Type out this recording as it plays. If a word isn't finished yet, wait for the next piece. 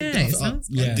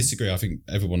I disagree. I think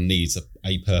everyone needs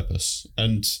a purpose,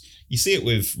 and you see it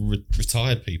with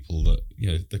retired people that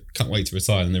they can't wait to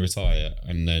retire, and they retire,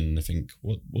 and then they think,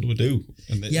 what do we do?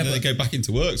 And they go back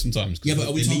into work sometimes. Yeah, but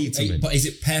are we talking? But is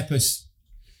it purpose,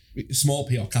 small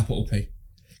p or capital P?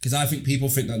 Because I think people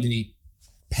think that they need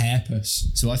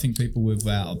purpose. So I think people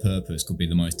without a purpose could be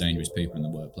the most dangerous people in the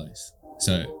workplace.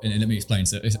 So, and let me explain.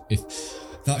 So if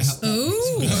that's...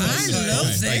 Oh, I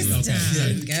love this,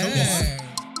 Dan. Go.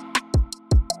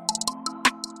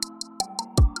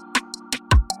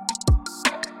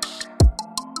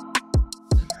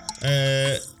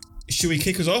 Should we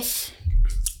kick us off?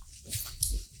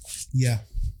 Yeah.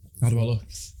 How do I look?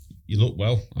 You look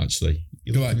well, actually.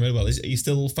 You look really well. Are you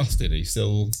still fasting? Are you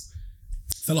still...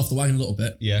 Fell off the wagon a little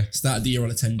bit. Yeah. Started the year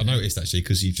on a 10-day. I noticed, actually,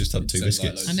 because you've just had 2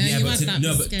 biscuits. I know you had that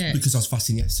biscuit. But because I was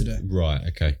fasting yesterday. Right,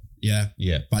 okay. Yeah.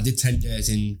 Yeah. But I did 10 days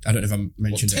in... I don't know if I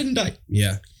mentioned 10 days?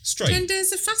 Yeah. Straight? 10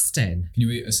 days of fasting? Can you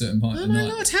eat a certain part Oh at my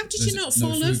night? Lord, how did you not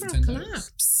fall over or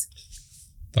collapse?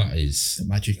 That is... The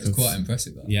magic That's quite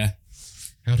impressive, that. Yeah.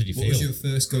 How did you feel? What was your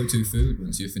first go-to food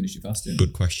once you finished your fasting?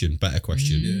 Good question. Better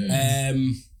question. Yeah.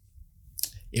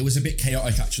 It was a bit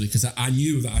chaotic, actually, because I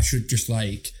knew that I should just,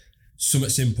 something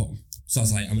simple. So I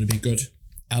was like, I'm going to be good.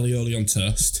 Alioli on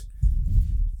toast.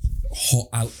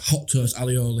 Hot toast,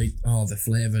 alioli. Oh, the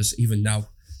flavours. Even now,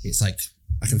 it's like,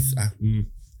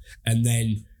 And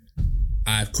then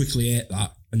I quickly ate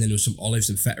that. And then there was some olives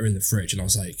and feta in the fridge. And I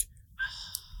was like,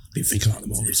 I've been thinking about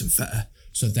them olives and feta.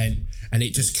 So then, and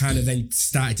it just kind of then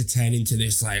started to turn into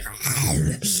this and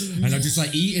I'm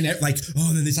just eating it and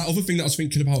then there's that other thing that I was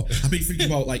thinking about. I've been thinking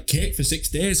about cake for 6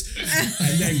 days.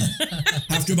 And then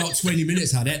after about 20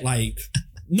 minutes, I ate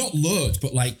not loads,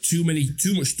 but too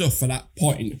much stuff for that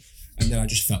point. And then I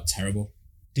just felt terrible.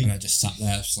 And I just sat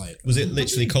there, was it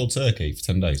literally cold turkey for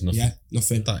 10 days? Nothing? Yeah,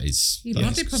 nothing. That is... Your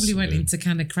body probably went into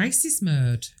kind of crisis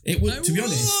mode. It was, to be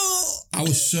honest,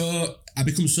 I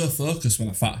become so focused when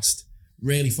I fast.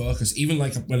 Really focused. Even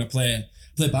when I play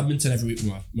badminton every week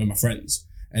with my friends.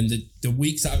 And the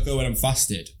weeks that I go when I'm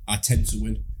fasted, I tend to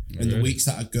win. And the weeks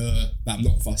that I go that I'm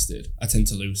not fasted, I tend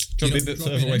to lose. Do you want to be a bit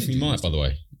further away from your mic, by the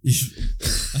way?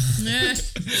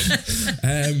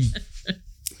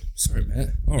 Sorry, mate.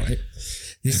 All right.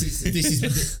 This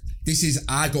is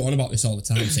I go on about this all the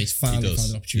time, so it's finally found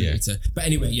an opportunity to. But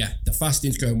anyway, yeah, the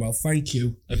fasting's going well. Thank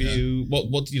you. Have you?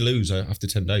 What did you lose after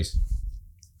 10 days?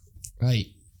 Right.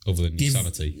 Other than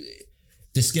sanity.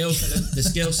 The scale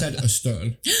said a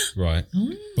stone. Right.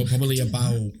 But probably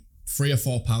about 3 or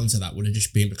 4 pounds of that would have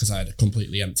just been because I had a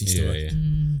completely empty stomach. Yeah.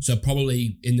 So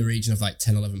probably in the region of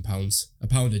 10, 11 pounds. A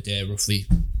pound a day, roughly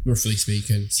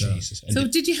speaking. So, Jesus. So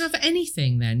did you have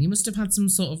anything then? You must have had some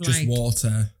sort of just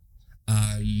water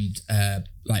and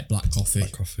black coffee.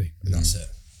 Black coffee. And that's it.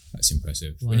 That's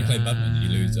impressive. Wow. When you play badminton,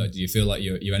 did you lose? Do you feel like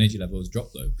your energy levels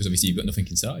drop though? Because obviously you've got nothing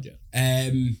inside you.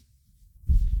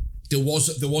 There was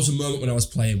a moment when I was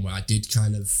playing where I did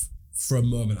kind of, for a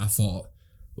moment, I thought,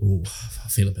 oh, I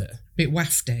feel a bit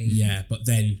wafty. Yeah, but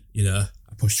then I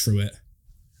pushed through it,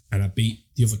 and I beat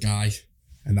the other guy,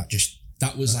 and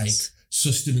that was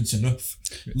sustenance enough.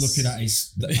 Looking at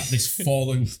this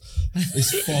fallen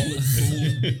fool,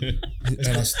 and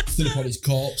I stood up on his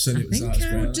corpse, and I think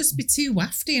I would just be too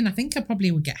wafty, and I think I probably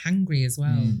would get hangry as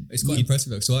well. It's quite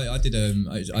impressive. So I did the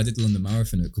London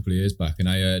Marathon a couple of years back, and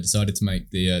I decided to make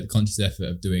the conscious effort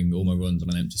of doing all my runs on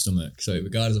an empty stomach. So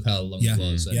regardless of how long it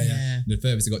was, the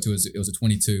furthest I got to was it was a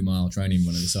 22-mile training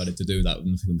run. I decided to do that with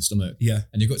nothing on my stomach. Yeah,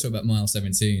 and you got to about mile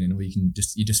 17, and you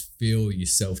just feel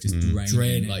yourself just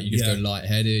draining. You just go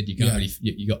lightheaded. You can't really.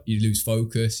 You lose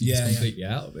focus. You're just completely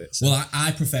out of it. So. Well,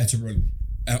 I prefer to run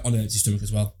on an empty stomach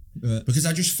as well because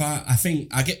I think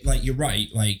I get you're right.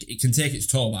 It can take its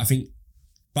toll, but I think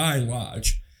by and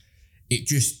large, you're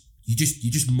just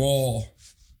more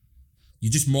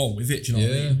with it. Do you know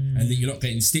what I mean? And then you're not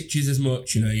getting stitches as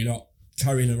much. You're not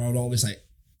carrying around all this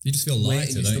You just feel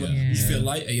lighter, don't you? Yeah. You just feel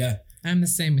lighter, yeah. I'm the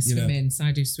same with swimming. So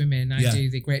I do swimming. I do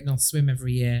the Great North Swim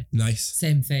every year. Nice.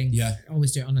 Same thing. Yeah.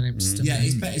 Always do it on an empty stomach. Yeah,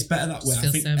 it's better that way. I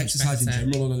think exercise in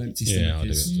general on an empty stomach I do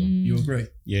it as well. You agree?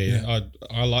 Yeah.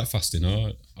 I like fasting.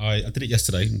 I did it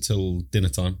yesterday until dinner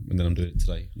time, and then I'm doing it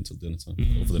today until dinner time.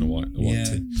 Other than a white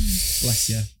tea. Bless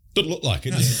you. Doesn't look like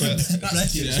it, does it? But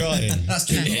That's trying. That's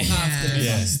the half the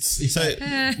fast. So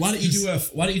why don't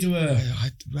you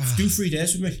do 3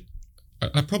 days with me?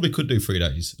 I probably could do 3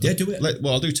 days. Yeah, do it.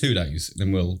 I'll do 2 days,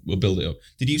 then we'll build it up.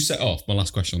 Did you set off? My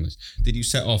last question on this. Did you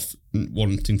set off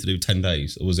wanting to do 10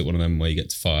 days, or was it one of them where you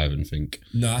get to 5 and think?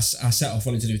 No, I set off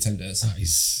wanting to do 10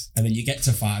 days. And then you get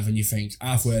to 5 and you think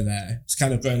halfway there, it's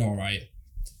kind of going all right.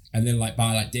 And then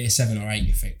by day 7 or 8,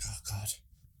 you think, oh God,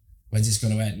 when's this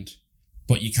going to end?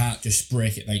 But you can't just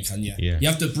break it then, can you? Yeah. You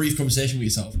have to brief conversation with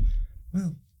yourself.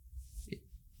 Well,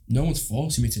 no one's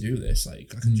forcing me to do this.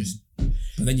 Like, I can just...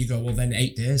 But then you go, well, then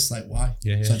 8 days. Like, why?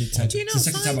 Yeah. So I did 10. Do you not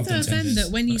find though then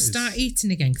that when you start eating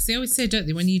again, because they always say, don't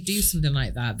they, when you do something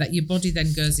like that your body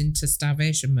then goes into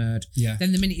starvation mode. Yeah.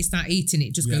 Then the minute you start eating,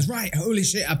 it just goes, right, holy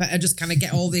shit, I better just kind of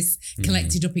get all this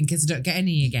collected up in case I don't get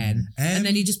any again. And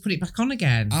then you just put it back on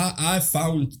again. I've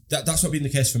found that's not been the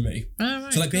case for me. Oh,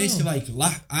 right, so like basically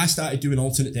I started doing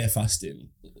alternate day fasting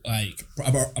like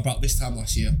about this time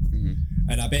last year.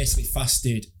 And I basically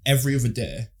fasted every other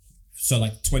day. So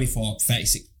like 24,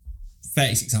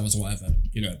 36 hours or whatever,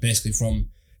 you know, basically from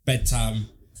bedtime,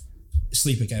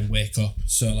 sleep again, wake up.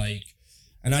 So like,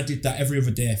 and I did that every other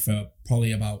day for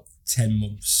probably about 10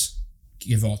 months,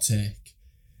 give or take,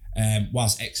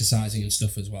 whilst exercising and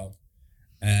stuff as well.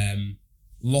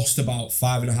 Lost about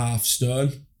 5.5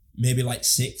 stone, maybe like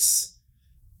 6.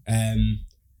 And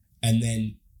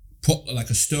then put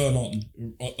like a stone on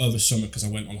over summer because I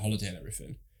went on holiday and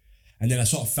everything. And then I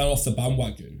sort of fell off the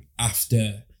bandwagon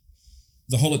after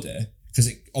the holiday because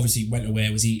it obviously went away,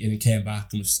 was eating and came back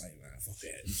and was like, fuck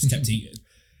it, and just kept eating.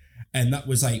 And that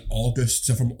was like August.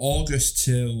 So from August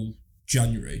till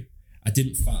January, I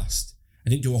didn't fast.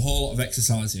 I didn't do a whole lot of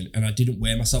exercising and I didn't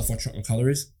weigh myself or track my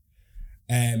calories.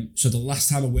 So the last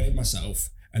time I weighed myself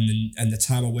and the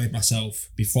time I weighed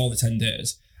myself before the 10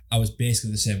 days, I was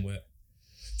basically the same weight.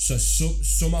 So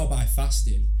somehow by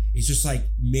fasting, it's just like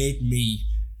made me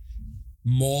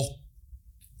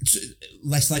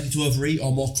less likely to overeat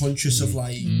or more conscious of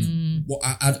like what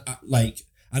I like.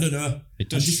 I don't know. It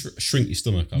does shrink your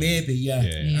stomach. Maybe, yeah.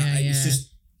 It's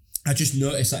just I just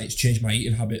noticed that it's changed my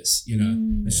eating habits, you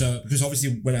know. So because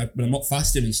obviously when I'm not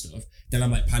fasting and stuff, then I'm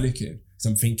like panicking because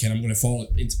I'm thinking I'm going to fall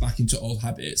back into old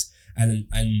habits, and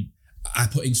I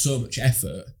put in so much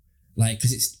effort, like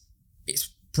because it's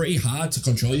pretty hard to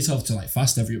control yourself to like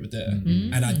fast every other day,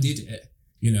 and I did it.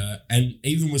 You know, and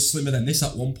even was slimmer than this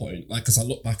at one point, like, as I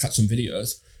look back at some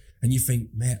videos and you think,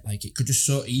 mate, like, it could just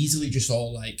so easily just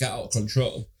all, like, get out of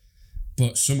control.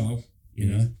 But somehow, you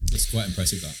know. It's quite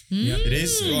impressive, that. Yeah. It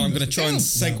is. Well, I'm going to try and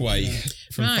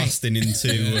segue from fasting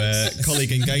into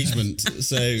colleague engagement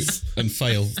and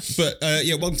fail. But,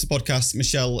 welcome to the podcast,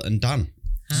 Michelle and Dan.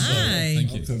 Hi.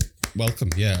 Thank you. Welcome,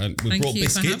 yeah. And we brought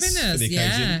biscuits for the occasion.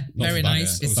 Yeah, very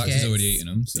nice biscuits. Bax has already eaten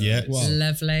them. So yeah.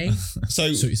 Lovely.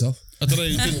 So, suit yourself. I don't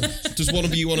know, does one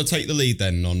of you want to take the lead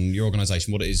then on your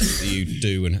organisation, what it is that you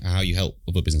do and how you help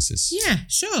other businesses? Yeah,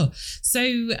 sure.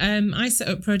 So I set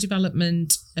up Pro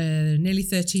Development nearly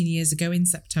 13 years ago in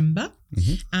September.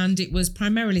 And it was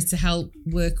primarily to help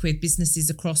work with businesses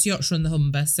across Yorkshire and the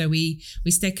Humber. So we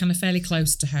stay kind of fairly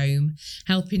close to home,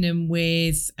 helping them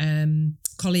with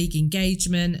colleague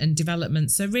engagement and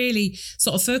development. So really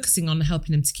sort of focusing on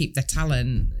helping them to keep their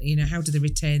talent. You know, how do they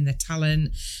retain their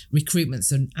talent?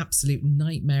 Recruitment's an absolute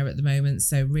nightmare at the moment.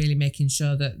 So really making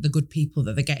sure that the good people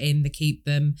that they get in, they keep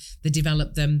them, they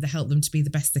develop them, they help them to be the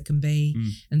best they can be.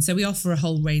 And so we offer a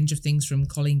whole range of things from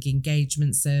colleague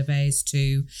engagement surveys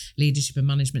to leadership and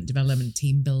management development,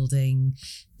 team building,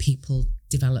 people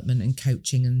development and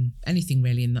coaching and anything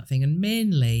really in that thing. And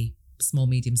mainly small,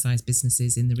 medium-sized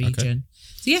businesses in the region.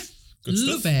 So yeah,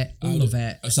 love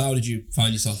it. So how did you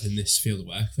find yourself in this field of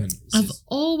work then? I've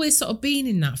always sort of been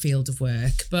in that field of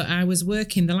work, but I was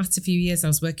working the latter few years, I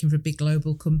was working for a big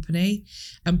global company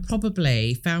and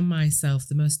probably found myself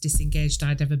the most disengaged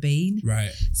I'd ever been.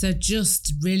 Right. So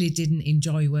just really didn't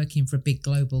enjoy working for a big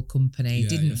global company.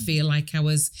 Didn't feel like I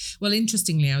was, well,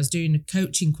 interestingly, I was doing a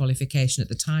coaching qualification at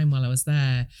the time while I was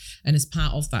there. And as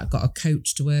part of that, got a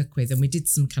coach to work with and we did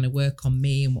some kind of work on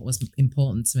me and what was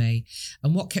important to me.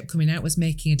 And what kept coming out was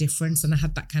making a difference. And I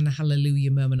had that kind of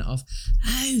hallelujah moment of,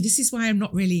 oh, this is why I'm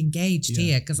not really engaged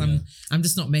here because I'm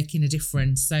just not making a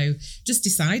difference. So just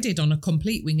decided on a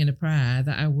complete wing and a prayer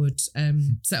that I would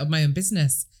set up my own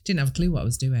business. Didn't have a clue what I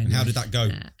was doing. And how did that go?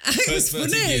 It was 13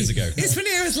 funny. years ago. It's funny,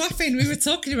 I was laughing. We were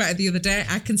talking about it the other day.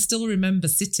 I can still remember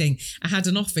sitting. I had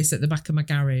an office at the back of my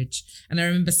garage and I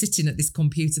remember sitting at this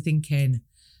computer thinking,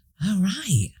 all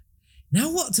right,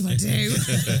 now what do I do?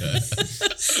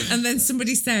 And then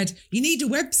somebody said, you need a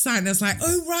website. And I was like,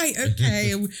 oh, right,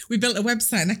 okay. And we built a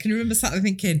website and I can remember sat there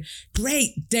thinking,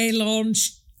 great, day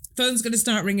launch, Phone's going to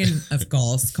start ringing, of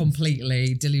course,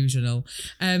 completely delusional.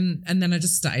 And then I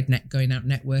just started going out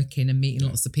networking and meeting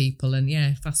lots of people.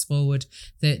 And fast forward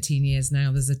 13 years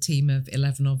now, there's a team of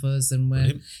 11 of us, and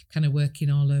we're kind of working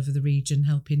all over the region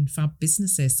helping fab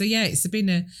businesses. So it's been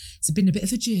a bit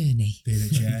of a journey.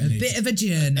 A bit of a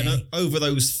journey. And over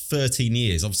those 13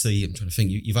 years, obviously, I'm trying to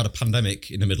think, you've had a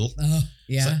pandemic in the middle. Oh,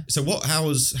 yeah. So how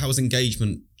has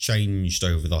engagement changed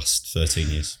over the last 13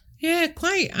 years? Yeah,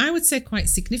 I would say quite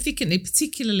significantly.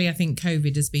 Particularly, I think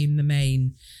COVID has been the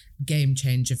main game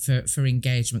changer for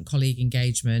engagement, colleague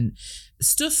engagement.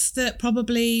 Stuff that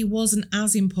probably wasn't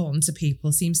as important to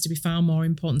people seems to be far more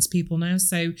important to people now.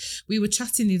 So we were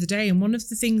chatting the other day, and one of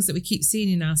the things that we keep seeing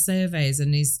in our surveys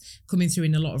and is coming through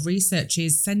in a lot of research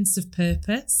is sense of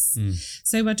purpose.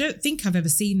 So I don't think I've ever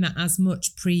seen that as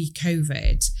much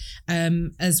pre-COVID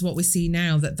as what we see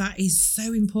now, that is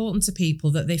so important to people,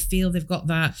 that they feel they've got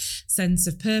that sense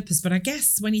of purpose. But I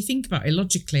guess when you think about it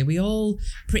logically, we all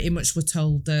pretty much were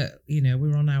told that, we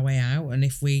were on our way out, and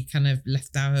if we kind of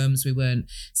left our homes, we weren't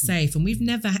safe, and we've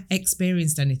never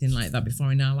experienced anything like that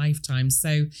before in our lifetime.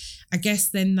 So I guess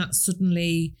then that's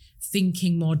suddenly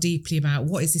thinking more deeply about,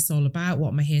 what is this all about? What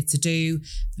am I here to do?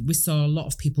 We saw a lot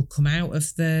of people come out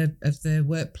of the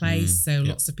workplace. So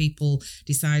lots of people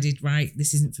decided, right,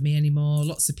 this isn't for me anymore.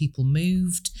 Lots of people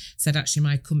moved, said, actually,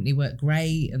 my company worked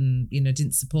great and,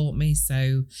 didn't support me.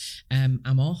 So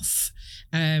I'm off.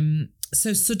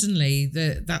 So suddenly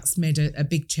that's made a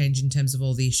big change in terms of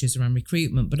all the issues around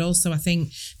recruitment. But also I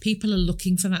think people are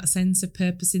looking for that sense of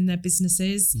purpose in their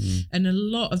businesses. And a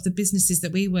lot of the businesses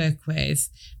that we work with,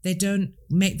 they don't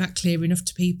make that clear enough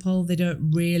to people. They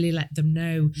don't really let them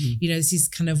know, this is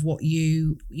kind of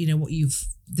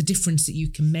the difference that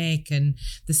you can make and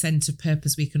the sense of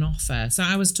purpose we can offer. So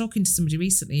I was talking to somebody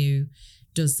recently who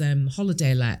does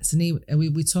holiday lets, and we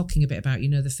were talking a bit about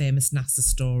the famous NASA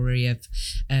story of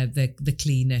the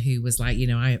cleaner who was like,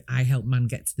 I helped man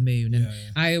get to the moon, and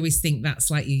I always think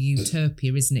that's like a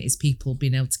utopia, isn't it? Is people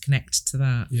being able to connect to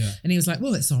that. And he was like,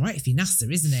 well, it's all right if you're NASA,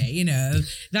 isn't it?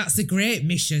 That's a great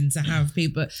mission to have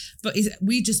people, but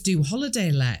we just do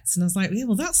holiday lets. And I was like,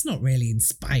 well, that's not really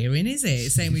inspiring, is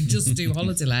it? Saying we just do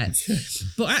holiday lets.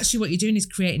 But actually what you're doing is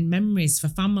creating memories for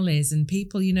families and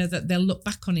people, that they'll look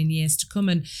back on in years to come.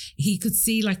 And he could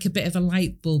see like a bit of a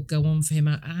light bulb go on for him.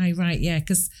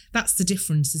 Because that's the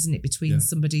difference, isn't it, between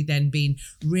somebody then being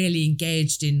really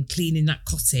engaged in cleaning that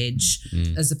cottage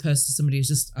as opposed to somebody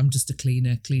who's I'm just a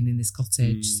cleaner cleaning this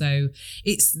cottage. So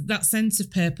it's that sense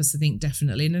of purpose, I think,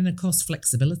 definitely. And then of course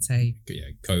flexibility.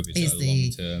 COVID's a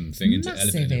long-term thing. Into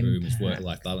elephant in the room is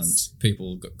work-life balance.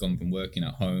 People gone from working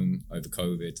at home over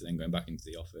COVID to then going back into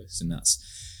the office, and that's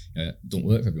don't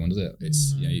work for everyone, does it?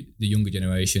 It's the younger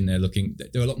generation. They're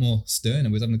a lot more stern. And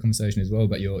we was having a conversation as well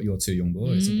about your two young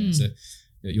boys. So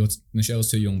Michelle's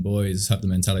two young boys have the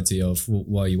mentality of, well,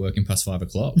 why are you working past 5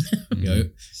 o'clock?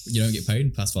 You don't get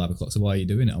paid past 5 o'clock, so why are you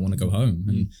doing it? I want to go home.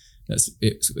 And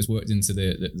it's worked into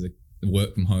the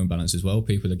work from home balance as well.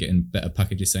 People are getting better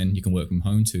packages saying you can work from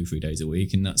home 2-3 days a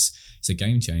week, and it's a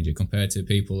game changer compared to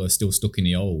people who are still stuck in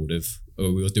the old of,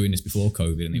 oh, we were doing this before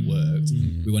COVID and it worked.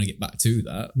 We want to get back to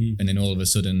that, and then all of a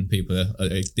sudden people are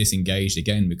disengaged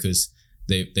again because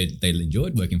they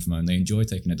enjoyed working from home. They enjoy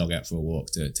taking a dog out for a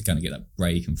walk to kind of get that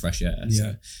break and fresh air.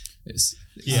 So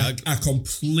I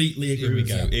completely agree.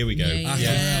 Here we go.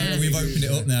 We've opened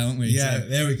it up now, haven't we? Yeah,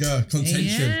 there we go.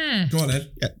 Contention. Go on,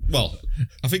 Ed. Yeah, well,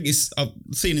 I think I've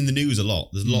seen in the news a lot.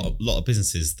 There's a lot of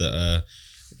businesses that are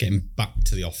getting back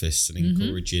to the office and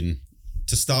encouraging,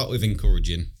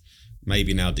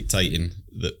 maybe now dictating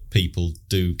that people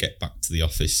do get back to the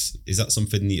office. Is that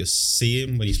something that you're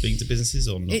seeing when you speak to businesses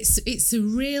or not? It's a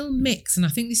real mix, and I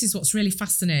think this is what's really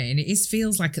fascinating. It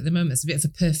feels like at the moment it's a bit of a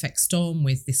perfect storm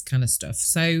with this kind of stuff.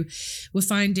 So we're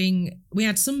finding we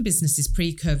had some businesses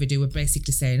pre-COVID who were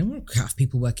basically saying, we can't have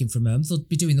people working from home. They'll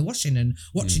be doing the washing and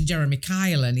watching Jeremy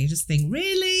Kyle, and you just think,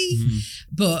 really?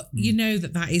 But you know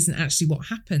that isn't actually what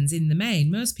happens in the main.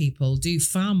 Most people do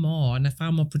far more and are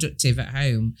far more productive at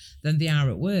home than they are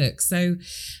at work. So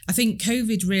I think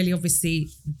COVID really obviously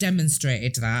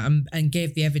demonstrated that and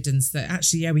gave the evidence that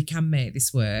actually, we can make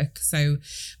this work. So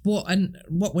what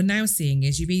we're now seeing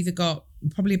is you've either got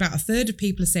probably about a third of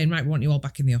people are saying, right, we want you all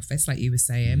back in the office, like you were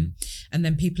saying. And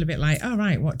then people are a bit like, oh,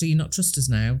 right, what, do you not trust us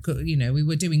now? We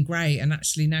were doing great. And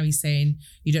actually now he's saying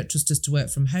you don't trust us to work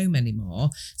from home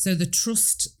anymore. So the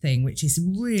trust thing, which is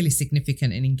really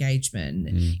significant in engagement,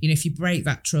 if you break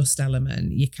that trust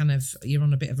element, you're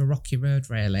on a bit of a rocky road,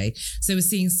 really. So we're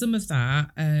seeing some of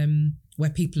that. where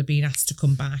people are being asked to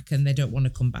come back and they don't want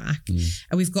to come back.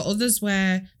 And we've got others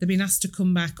where they're being asked to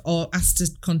come back or asked to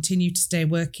continue to stay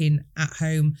working at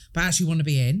home, but actually want to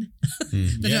be in.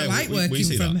 They don't like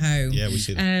working from home. Yeah, we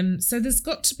see that. So there's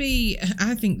got to be,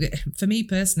 I think that for me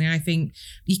personally, I think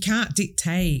you can't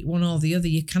dictate one or the other.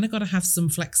 You kind of got to have some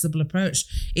flexible approach.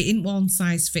 It isn't one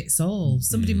size fits all.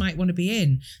 Somebody might want to be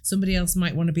in, somebody else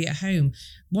might want to be at home.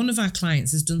 One of our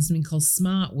clients has done something called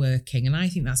smart working, and I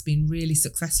think that's been really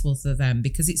successful for them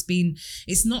because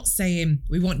it's not saying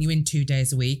we want you in 2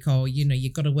 days a week or,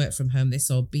 you've got to work from home this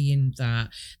or be in that.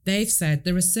 They've said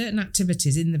there are certain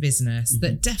activities in the business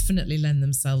that definitely lend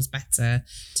themselves better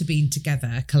to being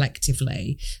together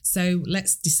collectively. So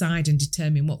let's decide and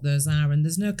determine what those are. And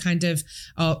there's no kind of,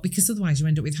 because otherwise you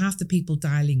end up with half the people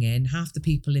dialing in, half the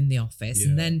people in the office.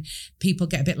 And then people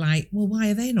get a bit like, well, why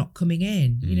are they not coming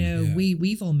in?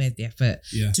 We've all made the effort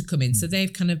to come in. So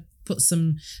they've kind of put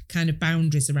some kind of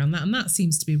boundaries around that, and that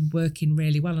seems to be working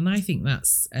really well. And I think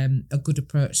that's a good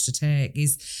approach to take,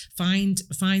 is find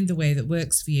the way that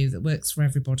works for you, that works for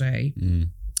everybody.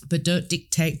 But don't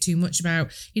dictate too much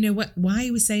about, why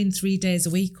are we saying 3 days a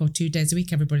week or 2 days a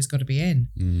week everybody's got to be in?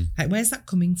 Like, where's that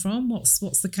coming from? What's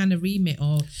the kind of remit?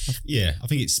 Or I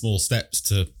think it's small steps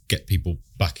to get people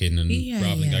back in, and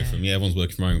rather than go from everyone's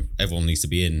working from home, everyone needs to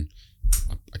be in.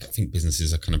 I think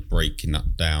businesses are kind of breaking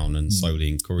that down and slowly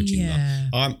encouraging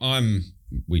that.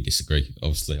 We disagree,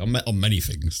 obviously, on many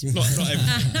things, not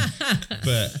everything,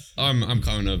 but I'm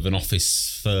kind of an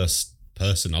office first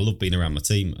person. I love being around my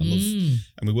team.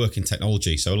 And we work in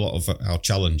technology, so a lot of our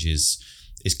challenge is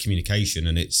communication.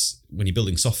 And it's when you're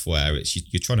building software, it's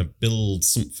you're trying to build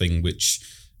something which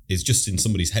is just in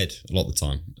somebody's head a lot of the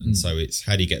time. And so it's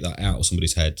how do you get that out of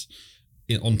somebody's head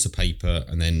onto paper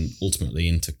and then ultimately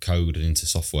into code and into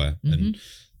software. And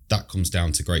that comes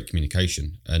down to great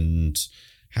communication. And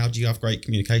how do you have great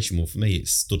communication? Well, for me,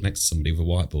 it's stood next to somebody with a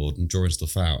whiteboard and drawing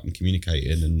stuff out and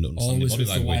communicating and understanding body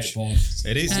language.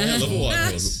 It is. I love a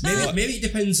whiteboard. Maybe it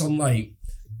depends on like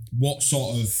what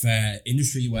sort of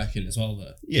industry you work in as well,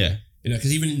 though. Yeah.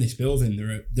 Because even in this building,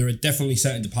 there are definitely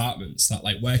certain departments that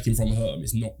like working from home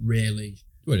is not really.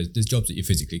 Well, there's jobs that you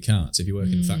physically can't. So if you work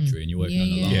in a factory and you're working on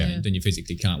the line, then you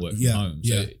physically can't work from home.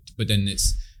 So, but then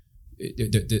it's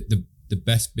the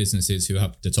best businesses who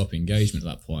have the top engagement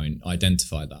at that point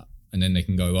identify that, and then they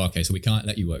can go, okay, so we can't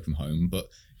let you work from home, but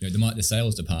the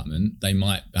sales department, they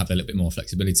might have a little bit more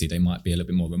flexibility. They might be a little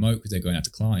bit more remote because they're going out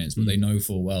to clients, but they know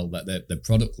full well that their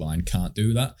product line can't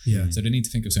do that. So they need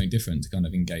to think of something different to kind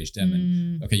of engage them.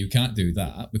 And okay, you can't do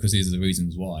that because these are the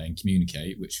reasons why, and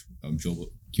communicate, which I'm sure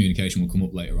communication will come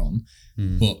up later on.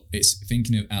 But it's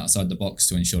thinking of outside the box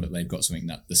to ensure that they've got something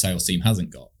that the sales team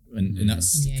hasn't got. And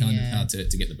that's kind of how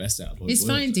to get the best out of it. It's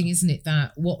finding, isn't it,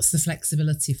 that what's the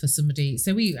flexibility for somebody?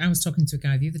 So I was talking to a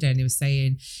guy the other day and he was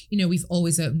saying, we've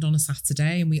always opened on a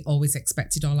Saturday and we always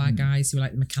expected all our guys who were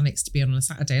like the mechanics to be on a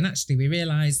Saturday. And actually we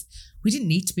realised we didn't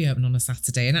need to be open on a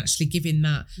Saturday, and actually giving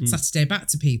that Saturday back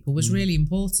to people was really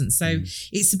important. So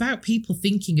it's about people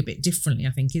thinking a bit differently, I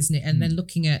think, isn't it? And then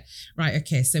looking at, right,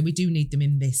 okay, so we do need them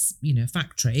in this,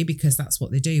 factory because that's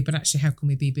what they do, but actually how can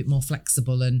we be a bit more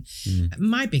flexible? And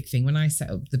my big thing when I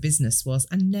set up the business was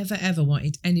I never ever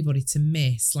wanted anybody to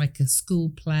miss like a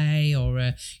school play or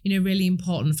a, really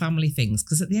important family things,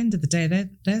 because at the end of the day,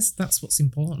 that's what's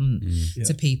important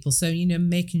to people. So,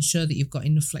 making sure that you've got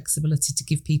enough flexibility to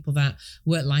give people that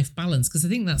work-life balance, because I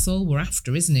think that's all we're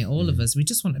after, isn't it? All of us, we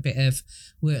just want a bit of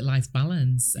work-life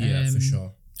balance. For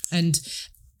sure.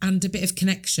 And a bit of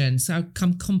connection. So I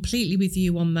come completely with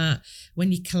you on that.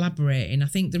 When you're collaborating, I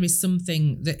think there is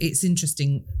something that it's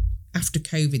interesting. After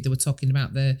COVID, they were talking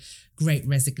about the great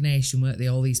resignation, weren't they?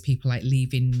 All these people like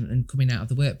leaving and coming out of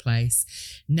the workplace.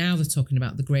 Now they're talking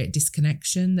about the great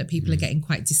disconnection, that people are getting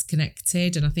quite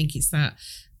disconnected. And I think it's that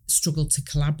struggle to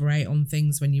collaborate on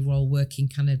things when you're all working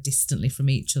kind of distantly from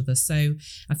each other. So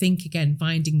I think, again,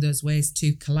 finding those ways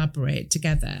to collaborate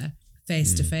together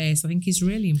face to face, I think is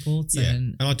really important. Yeah.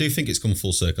 And I do think it's come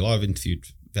full circle. I've interviewed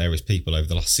various people over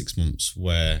the last 6 months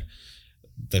where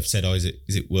they've said, is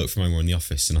it work from home or in the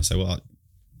office? And I say, well,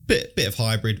 bit of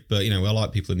hybrid, but I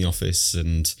like people in the office,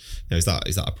 and is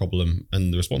that a problem?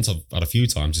 And the response I've had a few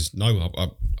times is no,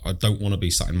 I don't want to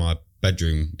be sat in my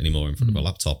bedroom anymore in front of a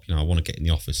laptop. I want to get in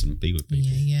the office and be with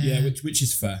people. Which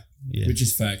is fair. Which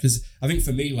is fair, because I think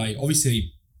for me, like,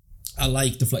 obviously I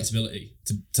like the flexibility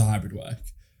to hybrid work,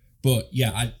 but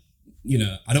I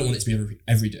don't want it to be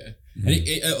every day. And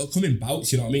it'll come in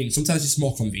bouts, you know what I mean? Sometimes it's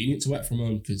more convenient to work from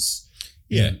home because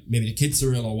maybe the kids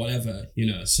are ill or whatever,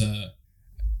 so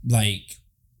like,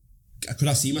 could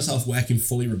I see myself working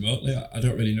fully remotely? I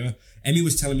don't really know. Emmy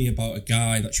was telling me about a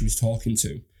guy that she was talking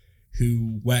to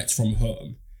who worked from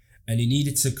home, and he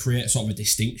needed to create sort of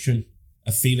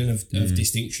a feeling of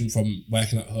distinction from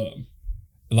working at home,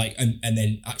 like and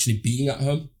then actually being at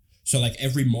home. So like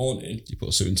every morning, you put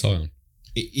a suit and tie on.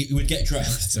 He would get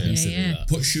dressed,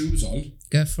 put shoes on,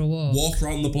 go for a walk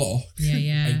around the block,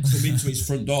 and come into his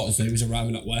front door as though he was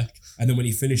arriving at work. And then when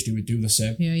he finished, he would do the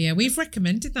same. We've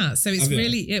recommended that. So it's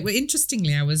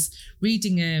interestingly, I was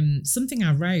reading something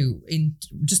I wrote in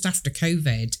just after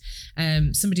COVID.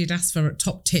 Somebody had asked for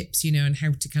top tips, on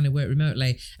how to kind of work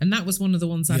remotely, and that was one of the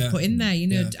ones I put in there.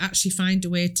 Actually find a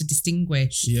way to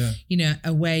distinguish.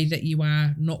 A way that you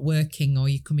are not working or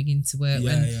you're coming into work.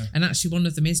 And actually, one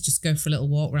of them is just go for a little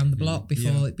walk around the block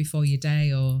before your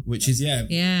day, or which is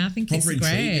I think it's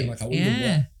great. Like I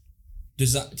wonder do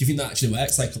you think that actually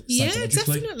works? Like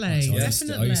psychologically?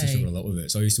 Definitely. I used to struggle a lot with it.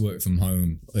 So I used to work from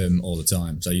home all the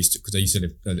time. So I used to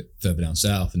live further down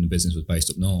south, and the business was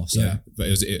based up north. So, but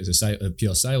it was a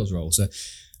pure sales role. So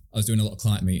I was doing a lot of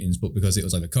client meetings, but because it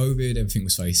was over COVID, everything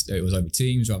was it was over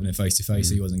Teams rather than face to face.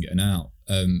 So he wasn't getting out.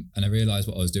 And I realised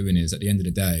what I was doing is at the end of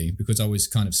the day, because I was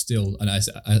kind of still, and I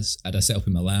set up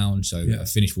in my lounge. So I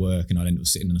finished work and I'd end up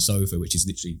sitting on a sofa, which is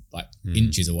literally like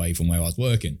inches away from where I was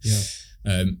working.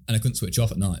 And I couldn't switch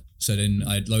off at night. So then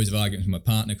I had loads of arguments with my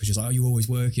partner because she's like, you're always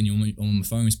working, you're on my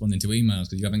phone responding to emails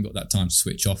because you haven't got that time to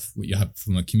switch off what you have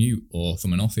from a commute or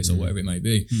from an office or whatever it may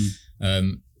be.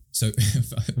 So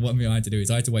what I had to do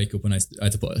is I had to wake up and I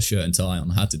had to put a shirt and tie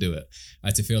on. I had to do it. I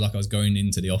had to feel like I was going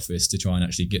into the office to try and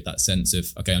actually get that sense of,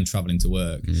 okay, I'm traveling to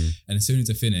work. And as soon as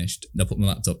I finished, I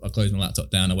closed my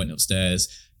laptop down, I went upstairs,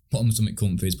 put on something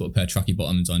comfy, put a pair of tracky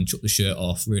bottoms on, chucked the shirt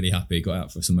off, really happy, got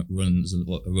out for some runs, a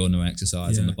run or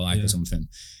exercise on the bike or something.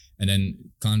 And then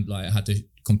kind of like I had to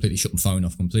completely shut my phone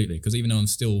off completely, because even though I'm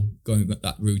still going with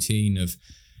that routine of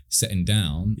setting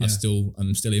down, I'm still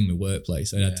in my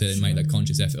workplace. I had to make that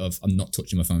conscious effort of, I'm not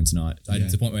touching my phone tonight. I had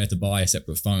to the point where I had to buy a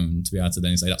separate phone to be able to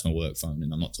then say, that's my work phone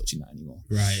and I'm not touching that anymore.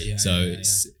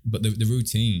 But the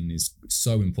routine is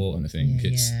so important, I think.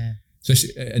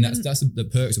 Especially, and that's the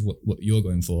perks of what you're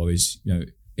going for is,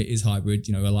 it is hybrid.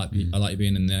 I like you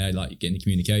being in there, I like getting the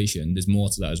communication. There's more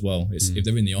to that as well. It's if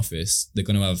they're in the office, they're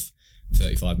going to have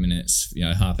 35 minutes,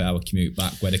 half hour commute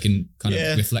back where they can kind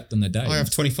of reflect on their day. I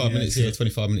have 25 minutes here,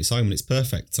 25 minutes home, and it's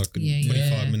perfect. I can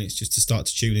 25 minutes just to start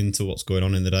to tune into what's going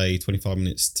on in the day, 25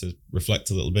 minutes to reflect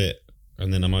a little bit,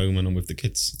 and then I'm home and I'm with the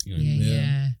kids.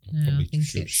 Probably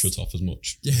shut off as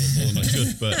much more than I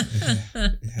should, but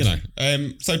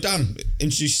so Dan,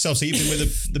 introduce yourself. So you've been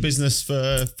with the business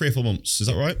for 3 or 4 months, is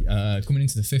that right? Coming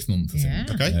into the 5th month, I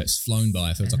think. Okay, it's flown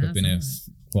by. It feels like I've been here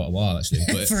quite a while actually,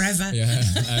 but forever.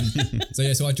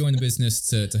 So I joined the business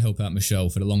to help out Michelle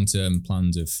for the long-term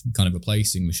plans of kind of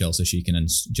replacing Michelle so she can then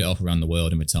jet off around the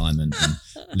world in retirement and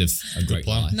live a great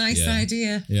life. Nice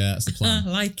idea. Yeah, that's the plan.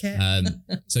 I like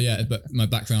it. But my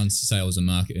background's sales and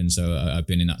marketing, so I've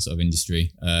been in that sort of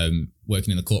industry,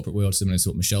 working in the corporate world, similar to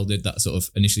what Michelle did. That sort of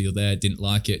initially there, didn't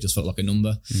like it, just felt like a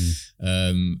number.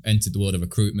 Entered the world of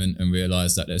recruitment and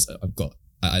realised that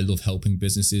I love helping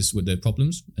businesses with their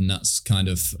problems, and that's kind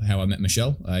of how I met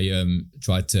Michelle. I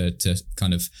tried to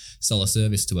kind of sell a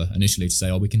service to her initially to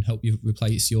say, we can help you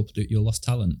replace your lost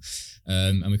talent.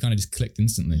 And we kind of just clicked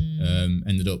instantly.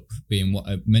 Ended up being what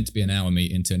meant to be an hour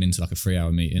meeting turned into like a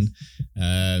 3-hour meeting.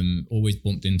 Always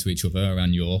bumped into each other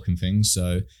around York and things.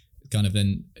 So kind of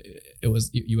then it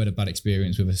was, you had a bad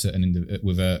experience with a certain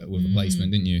with a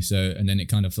placement, didn't you? So, and then it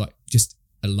kind of like just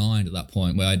aligned at that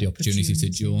point where I had the opportunity to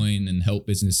join and help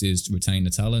businesses retain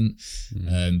the talent,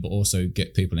 but also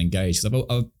get people engaged.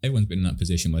 Because everyone's been in that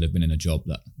position where they've been in a job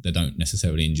that they don't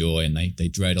necessarily enjoy, and they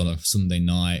dread on a Sunday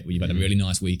night where you've had a really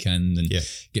nice weekend and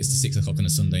gets to 6 o'clock on a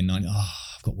Sunday night.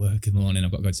 I've got work in the morning,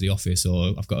 I've got to go to the office,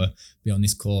 or I've got to be on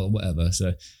this call or whatever.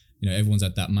 So, everyone's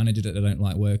had that manager that they don't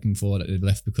like working for, that they've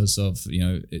left because of,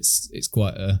 it's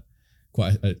quite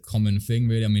a common thing,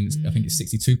 really. I mean, I think it's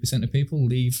 62% of people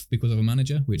leave because of a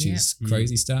manager, which is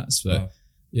crazy stats. But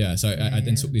I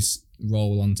then took this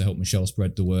role on to help Michelle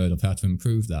spread the word of how to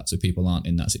improve that, so people aren't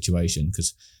in that situation,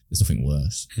 because there's nothing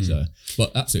worse. So,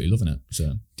 but absolutely loving it.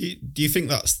 So, do you think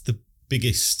that's the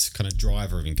biggest kind of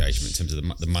driver of engagement in terms of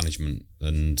the management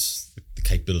and the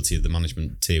capability of the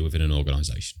management tier within an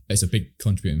organisation? It's a big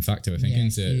contributing factor, I think,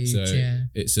 isn't it? Huge, so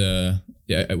it's the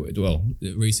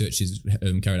research is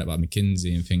carried out by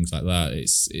McKinsey and things like that.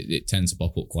 It tends to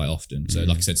pop up quite often. So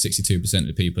like I said, 62% of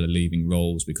the people are leaving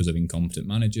roles because of incompetent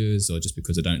managers or just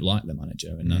because they don't like their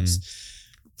manager, and that's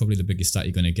probably the biggest stat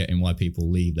you're going to get in why people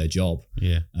leave their job.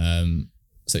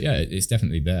 So yeah, it's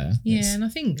definitely there. Yeah, and I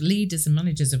think leaders and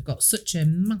managers have got such a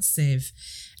massive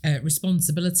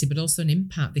responsibility, but also an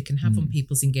impact they can have on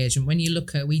people's engagement. When you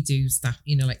look at, we do staff,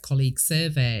 like colleague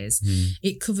surveys,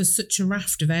 it covers such a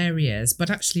raft of areas,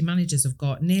 but actually managers have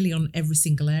got nearly on every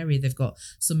single area, they've got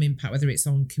some impact, whether it's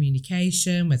on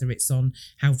communication, whether it's on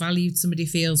how valued somebody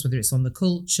feels, whether it's on the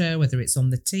culture, whether it's on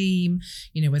the team,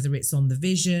 whether it's on the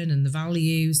vision and the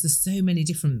values. There's so many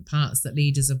different parts that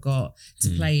leaders have got to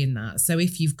play in that. So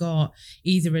if you've got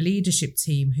either a leadership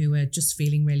team who are just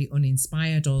feeling really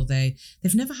uninspired, or they've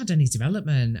never had any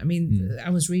development. I mean, I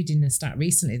was reading a stat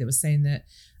recently that was saying that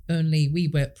we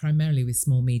work primarily with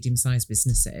small, medium-sized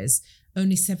businesses.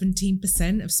 Only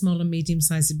 17% of small and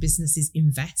medium-sized businesses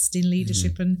invest in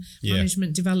leadership and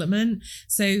management development.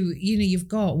 So, you've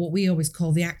got what we always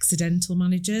call the accidental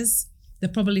managers. They're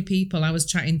probably people. I was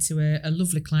chatting to a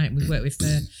lovely client we've worked with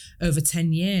for over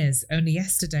 10 years only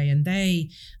yesterday, and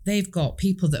they've got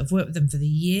people that have worked with them for the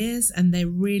years, and they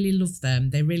really love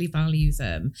them. They really value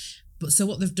them. But so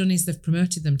what they've done is they've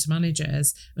promoted them to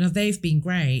managers. Now, they've been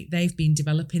great. They've been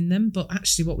developing them. But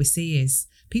actually what we see is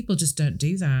people just don't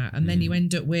do that. And then you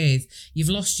end up with, you've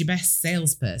lost your best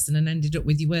salesperson and ended up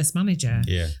with your worst manager.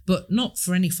 Yeah. But not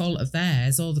for any fault of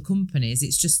theirs or the companies.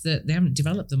 It's just that they haven't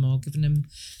developed them or given them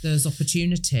those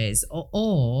opportunities.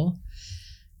 Or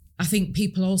I think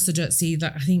people also don't see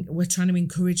that. I think we're trying to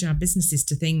encourage our businesses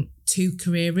to think 2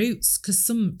 career routes, because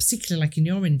some, particularly like in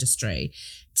your industry,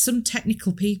 some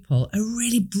technical people are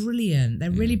really brilliant.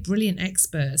 They're really brilliant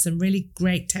experts and really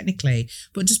great technically,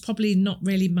 but just probably not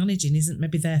really managing isn't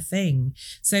maybe their thing.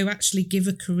 So actually give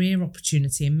a career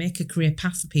opportunity and make a career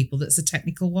path for people that's a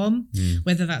technical one,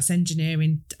 whether that's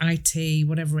engineering, IT,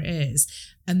 whatever it is,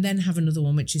 and then have another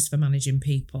one which is for managing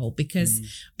people, because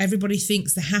everybody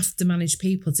thinks they have to manage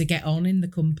people to get on in the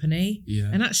company. Yeah.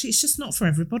 And actually it's just not for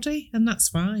everybody, and that's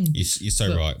fine. You're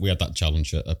so right. We had that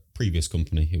challenge at a previous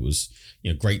company. It was,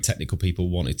 great technical people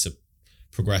wanted to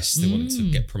progress. They wanted to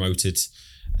get promoted,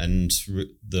 and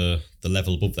the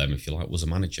level above them, if you like, was a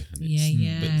manager.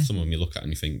 And but some of them you look at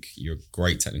and you think you're a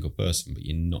great technical person, but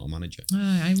you're not a manager.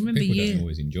 I remember people don't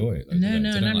always enjoy it. They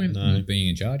don't like being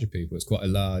in charge of people. It's quite a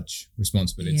large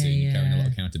responsibility, and you're carrying a lot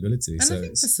of accountability. And I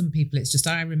think for some people, it's just,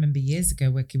 I remember years ago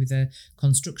working with a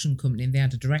construction company, and they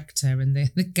had a director, and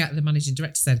the managing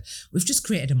director said, "We've just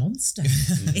created a monster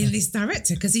in this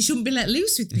director because he shouldn't be let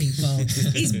loose with people.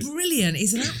 He's brilliant.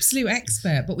 He's an absolute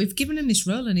expert, but we've given him this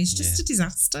role and he's just a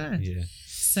disaster." Yeah.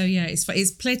 So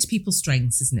it's play to people's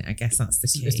strengths, isn't it? I guess that's the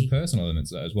key. It's the personal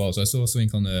elements of that as well. So I saw something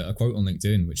on a quote on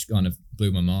LinkedIn which kind of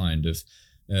blew my mind of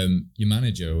your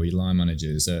manager or your line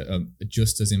managers are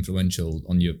just as influential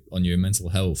on your mental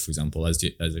health, for example, as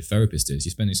a therapist is.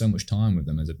 You're spending so much time with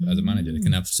them as a manager. They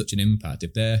can have such an impact.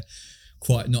 If they're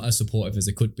quite not as supportive as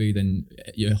they could be, then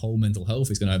your whole mental health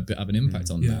is going to have an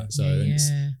impact on that. So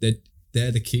they're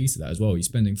the key to that as well. You're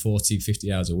spending 40,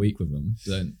 50 hours a week with them.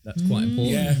 So that's quite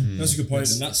important. Yeah, that's a good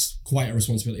point. And that's quite a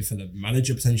responsibility for the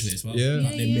manager potentially as well. Yeah.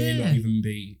 They may not even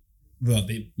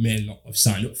they may not have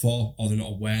signed up for, or they're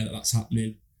not aware that that's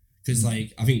happening. Because I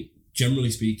think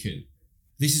generally speaking,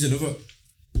 this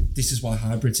is why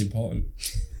hybrid's important.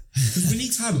 Because we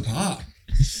need time apart.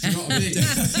 You know what I mean?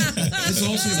 It's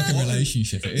also like a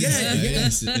relationship. It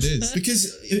is. It is.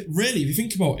 Because really, if you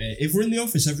think about it, if we're in the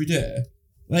office every day,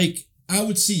 I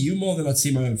would see you more than I'd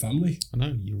see my own family. I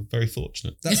know, you're very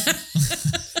fortunate.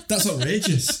 That's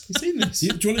outrageous. You've seen this. Do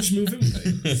you want to just move in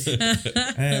with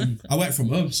me? I work from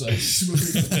home, so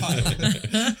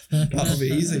that'll be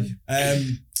easy.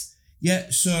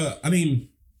 So, I mean,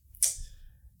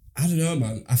 I don't know,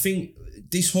 man. I think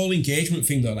this whole engagement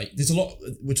thing though, there's a lot,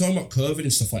 we're talking about COVID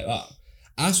and stuff like that.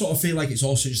 I sort of feel like it's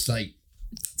also just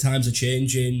times are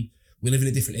changing. We live in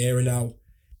a different era now.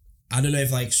 I don't know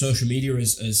if social media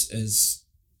has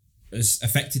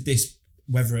affected this,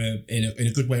 whether in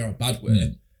a good way or a bad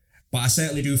way. But I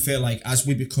certainly do feel like as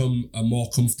we become more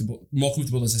comfortable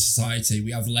as a society,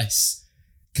 we have less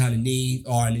kind of need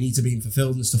to be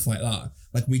fulfilled and stuff like that.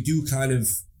 We do kind of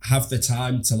have the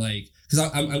time to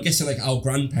because I'm guessing our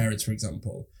grandparents, for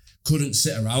example, couldn't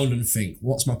sit around and think,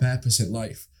 what's my purpose in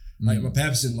life? My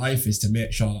purpose in life is to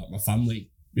make sure that my family,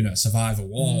 survive a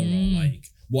war or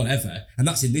whatever, and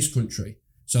that's in this country.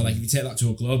 So if you take that to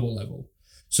a global level,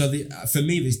 so for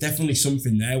me there's definitely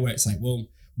something there where it's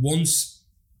once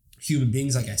human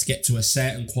beings, I guess, get to a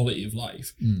certain quality of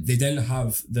life, they then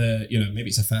have the, maybe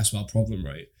it's a first world problem,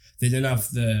 right? They then have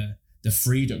the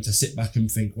freedom to sit back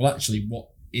and think, well, actually, what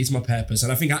is my purpose?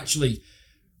 And I think actually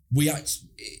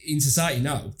in society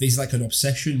now, there's an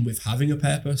obsession with having a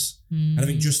purpose. And I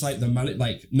think just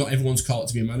not everyone's called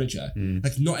to be a manager.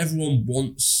 Not everyone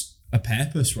wants a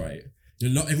purpose, right?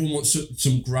 Not everyone wants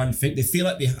some grand thing. They feel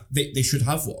like they should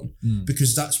have one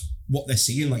because that's what they're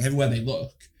seeing. Like everywhere they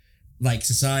look, like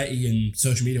society and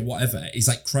social media, whatever, is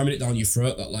like cramming it down your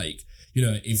throat that like,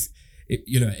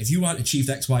 if you aren't achieved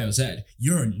X, Y, or Z,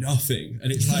 you're nothing.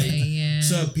 And it's like,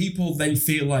 so people then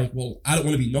feel like, well, I don't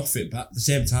want to be nothing, but at the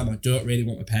same time, I don't really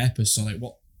want a purpose. So like,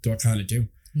 what do I kind of do?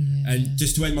 Yeah. And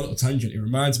just to end my little tangent, it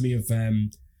reminds me of,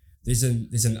 there's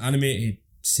an animated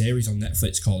series on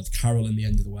Netflix called Carol and the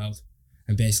End of the World.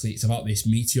 And basically it's about this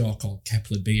meteor called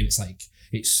Kepler B, and it's like,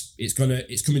 it's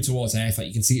coming towards Earth. Like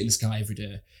you can see it in the sky every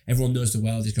day. Everyone knows the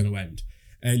world is going to end.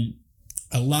 And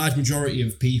a large majority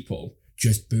of people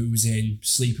just boozing,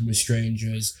 sleeping with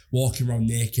strangers, walking around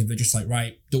naked. They're just like,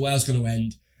 right, the world's going to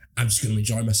end. I'm just going to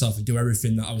enjoy myself and do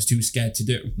everything that I was too scared to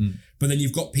do. But then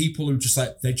you've got people who just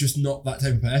like, they're just not that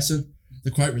type of person.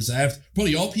 They're quite reserved.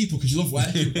 Probably your people because you love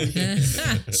working.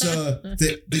 So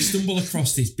they stumble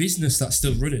across this business that's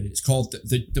still running. It's called,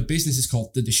 the business is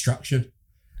called The Distraction.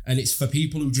 And it's for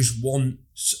people who just want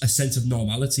a sense of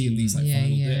normality in these final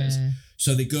days.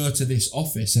 So they go to this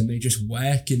office and they just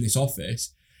work in this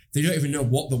office. They don't even know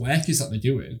what the work is that they're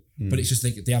doing, but it's just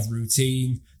they have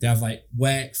routine, they have like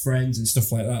work friends and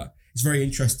stuff like that. It's very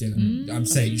interesting. I'm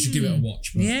saying you should give it a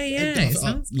watch. But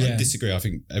I disagree. I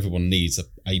think everyone needs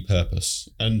a purpose,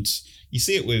 and you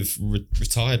see it with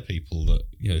retired people that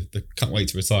they can't wait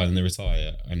to retire, and they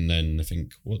retire, and then they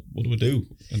think, what do I do?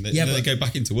 And then they go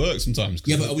back into work sometimes.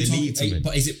 Yeah, but are we talking?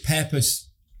 But is it purpose,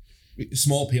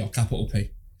 small P or capital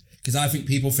P? Because I think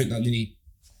people think that they need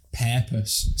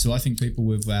purpose. So I think people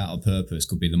without a purpose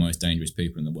could be the most dangerous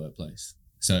people in the workplace.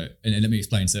 So, and let me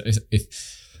explain. So if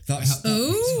I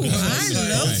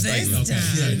love this,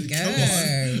 Dan.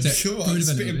 Go.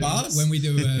 When we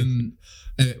do,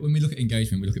 when we look at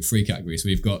engagement, we look at 3 categories. So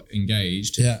we've got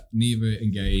engaged, neither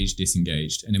engaged,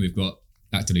 disengaged, and then we've got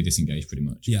actively disengaged, pretty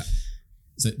much. Yeah.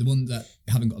 So the ones that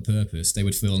haven't got a purpose, they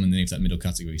would fall underneath that middle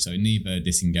category. So neither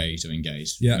disengaged or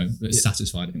engaged. Yeah.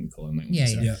 Satisfied, I think we call them.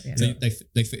 So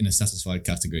they fit in a satisfied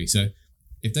category. So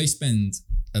if they spend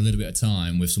a little bit of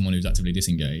time with someone who's actively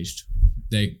disengaged,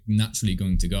 they're naturally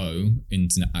going to go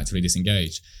into actively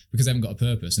disengaged because they haven't got a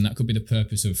purpose. And that could be the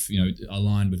purpose of,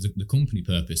 aligned with the company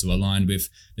purpose, or aligned with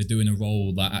they're doing a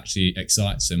role that actually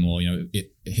excites them, or,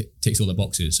 it ticks all the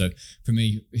boxes. So for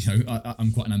me,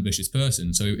 I'm quite an ambitious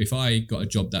person. So if I got a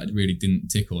job that really didn't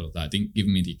tick all of that, didn't give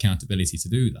me the accountability to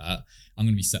do that, I'm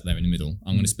going to be sat there in the middle.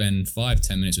 I'm going to spend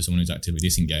 5-10 minutes with someone who's actively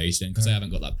disengaged. And because I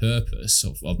haven't got that purpose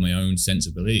of my own sense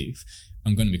of belief,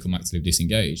 I'm going to become actively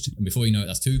disengaged. And before you know it,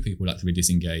 that's 2 people actively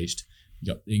disengaged.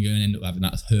 You're going to end up having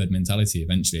that herd mentality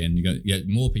eventually, and you get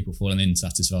more people falling in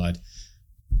satisfied.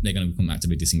 They're going to become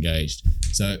actively disengaged.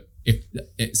 So if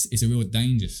it's a real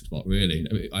danger spot, really.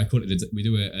 I call it, we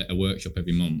do a workshop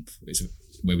every month. It's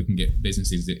where we can get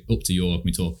businesses up to Europe.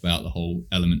 We talk about the whole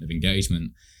element of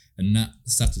engagement, and that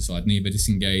satisfied, neither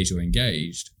disengaged or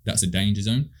engaged, that's a danger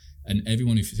zone. And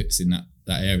everyone who fits in that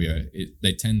area,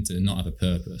 they tend to not have a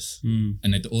purpose, and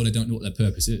they don't know what their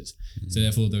purpose is. So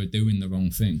therefore, they're doing the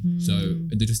wrong thing. So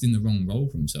they're just in the wrong role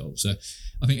for themselves. So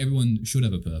I think everyone should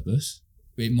have a purpose.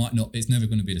 It might not. It's never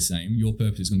going to be the same. Your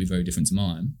purpose is going to be very different to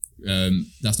mine.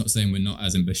 That's not saying we're not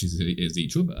as ambitious as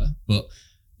each other, but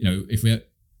if we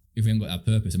haven't got our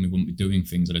purpose, and we wouldn't be doing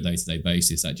things on a day-to-day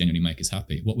basis that genuinely make us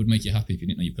happy. What would make you happy if you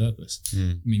didn't know your purpose?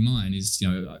 I mean, mine is,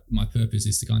 my purpose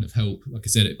is to kind of help. Like I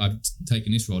said, I've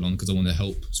taken this role on because I want to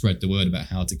help spread the word about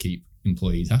how to keep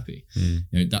employees happy.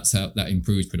 That's how that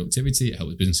improves productivity. It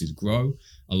helps businesses grow.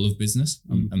 I love business.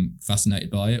 I'm fascinated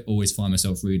by it. Always find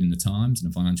myself reading the Times and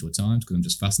the Financial Times because I'm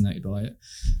just fascinated by it.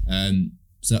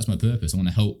 So that's my purpose. I want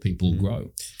to help people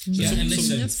grow. That's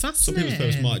fascinating. Some people's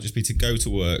purpose might just be to go to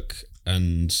work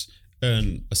and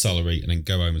earn a salary and then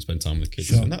go home and spend time with kids.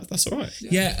 Sure. And that's all right.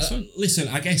 Yeah. Listen,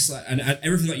 I guess, and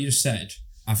everything that you just said,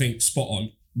 I think spot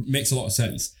on, makes a lot of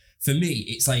sense. For me,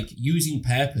 it's like using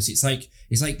purpose. It's like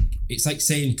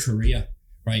saying career,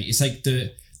 right? It's like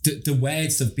the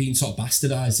words have been sort of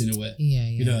bastardized in a way,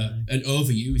 and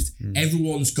overused.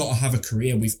 Everyone's got to have a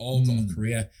career. We've all got a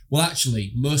career. Well,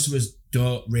 actually, most of us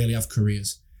don't really have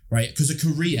careers, right? Because a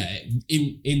career,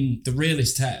 in the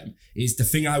realist term, is the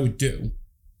thing I would do,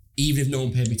 even if no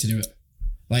one paid me to do it.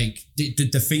 Like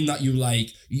the thing that you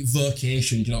like,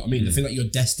 vocation, do you know what I mean? The thing that you're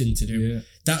destined to do.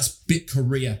 That's bit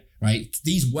career, right?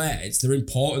 These words, they're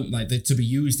important, like they're to be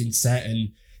used in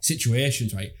certain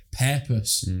situations, right?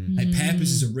 purpose. Like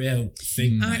purpose is a real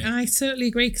thing. I totally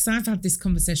agree, because I've had this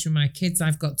conversation with my kids.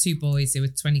 I've got 2 boys who are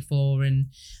 24 and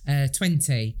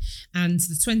 20, and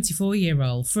the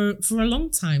 24-year-old for a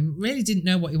long time really didn't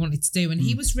know what he wanted to do, and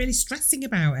he was really stressing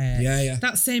about it. Yeah.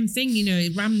 That same thing,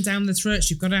 it rammed down the throats.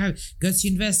 You've got to go to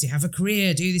university, have a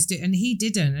career, do this, and he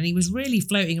didn't, and he was really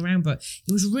floating around, but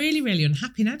he was really, really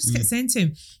unhappy. And I just kept saying to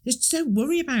him, just don't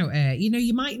worry about it.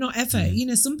 You might not ever.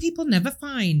 Some people never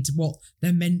find what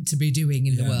they're meant to be doing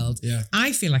in the world. Yeah.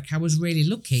 I feel like I was really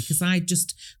lucky, because I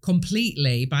just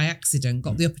completely by accident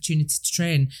got the opportunity to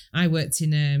train. I worked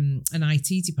in an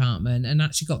IT department and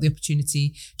actually got the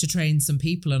opportunity to train some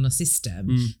people on a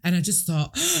system. And I just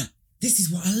thought, this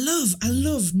is what I love. I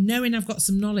love knowing I've got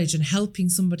some knowledge and helping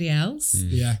somebody else.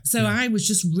 So I was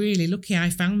just really lucky.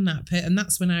 I found that, and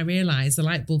that's when I realised the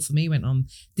light bulb for me went on.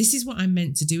 This is what I'm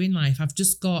meant to do in life. I've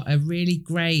just got a really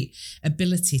great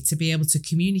ability to be able to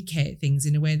communicate things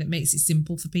in a way that makes it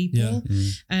simple for people.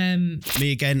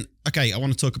 Me again. Okay, I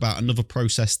want to talk about another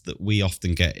process that we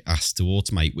often get asked to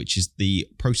automate, which is the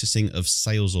processing of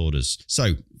sales orders.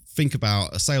 So think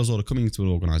about a sales order coming into an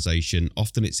organization.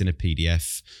 Often it's in a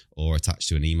PDF or attached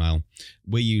to an email.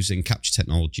 We're using capture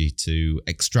technology to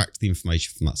extract the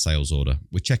information from that sales order.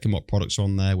 We're checking what products are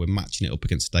on there. We're matching it up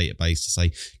against a database to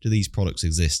say, do these products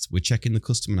exist? We're checking the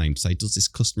customer name to say, does this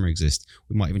customer exist?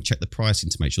 We might even check the pricing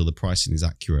to make sure the pricing is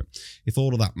accurate. If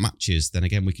all of that matches, then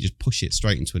again, we can just push it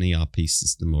straight into an ERP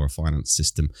system or a finance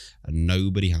system, and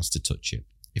nobody has to touch it.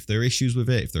 If there are issues with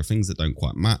it, if there are things that don't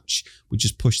quite match, we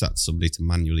just push that to somebody to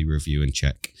manually review and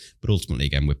check. But ultimately,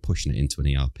 again, we're pushing it into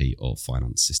an ERP or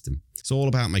finance system. It's all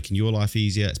about making your life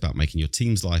easier. It's about making your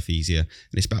team's life easier.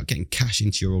 And it's about getting cash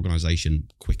into your organization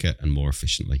quicker and more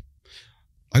efficiently.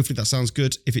 Hopefully that sounds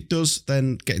good. If it does,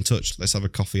 then get in touch. Let's have a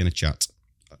coffee and a chat.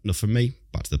 Enough from me.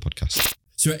 Back to the podcast.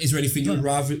 So is there anything you'd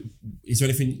rather do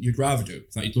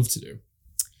that you'd love to do?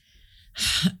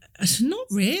 Not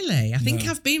really. I think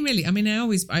I've been really. I mean, I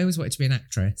always wanted to be an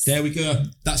actress. There we go.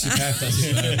 That's your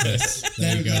purpose.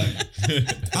 There we go.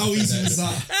 How easy was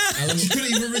that? She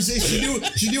couldn't even resist.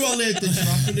 She knew I laid the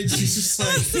trap, and then she's just like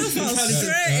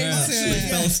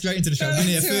fell straight into the shop. Been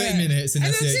here 30 minutes, and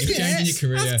that's it. You're changing your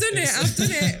career. I've done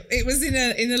it. It was in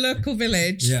a local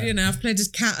village. Yeah. I've played a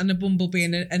cat and a bumblebee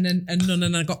and a nun,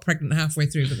 and I got pregnant halfway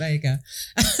through. But there you go.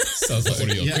 Sounds like one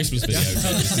of your Christmas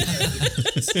videos.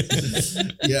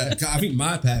 Yeah, I think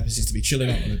my purpose is to be chilling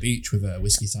out on the beach with a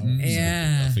whiskey tower.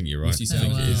 Yeah, I think you're right. Whiskey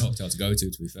tower is a cocktail to go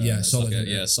to be fair. Yeah,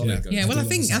 solid. Solid. Yeah, well, I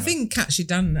think Catchy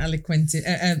Dan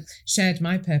shared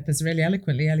my purpose really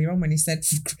eloquently earlier on when he said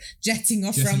jetting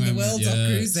off around the world or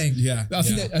cruising. Yeah, but I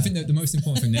think that the most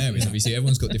important thing there is obviously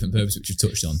everyone's got different purpose, which you've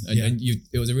touched on, and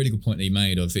it was a really good point that you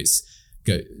made of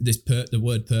the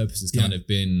word purpose has kind of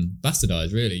been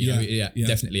bastardized, really. It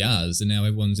definitely has, and now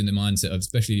everyone's in the mindset of,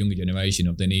 especially the younger generation,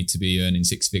 of they need to be earning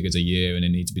 6 figures a year, and they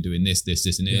need to be doing this,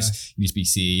 and this. You need to be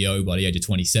CEO by the age of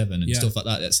 27 and stuff like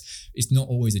that. It's not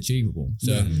always achievable.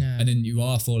 So, and then you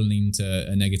are falling into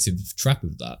a negative trap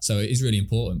of that. So it is really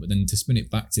important. But then to spin it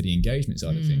back to the engagement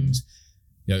side of things,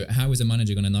 how is a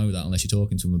manager going to know that unless you're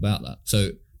talking to them about that?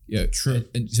 So. Yeah, true.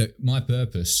 And so my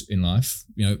purpose in life,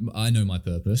 I know my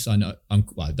purpose. I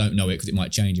don't know it because it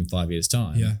might change in 5 years'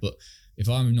 time. Yeah. But if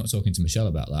I'm not talking to Michelle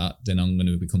about that, then I'm going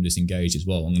to become disengaged as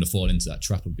well. I'm going to fall into that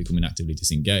trap of becoming actively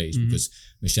disengaged because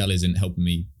Michelle isn't helping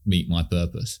me meet my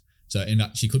purpose. So in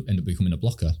fact, she could end up becoming a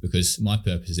blocker because my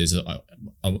purpose is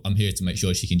I'm here to make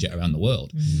sure she can jet around the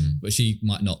world, but she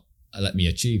might not let me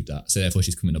achieve that. So therefore,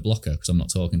 she's becoming a blocker because I'm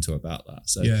not talking to her about that.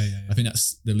 So I think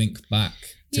that's the link back.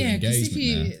 Yeah, because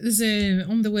there's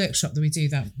on the workshop that we do,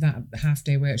 that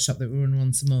half-day workshop that we run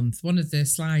once a month, one of the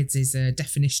slides is a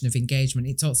definition of engagement.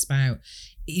 It talks about,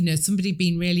 somebody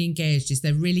being really engaged is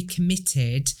they're really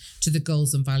committed to the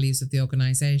goals and values of the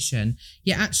organisation.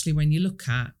 Yet actually, when you look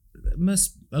at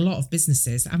a lot of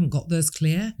businesses haven't got those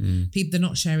clear. People, they're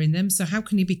not sharing them. So how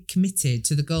can you be committed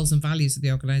to the goals and values of the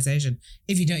organisation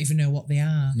if you don't even know what they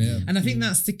are? Yeah. And I think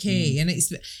that's the key. And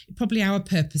it's probably our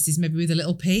purpose is maybe with a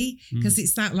little p, because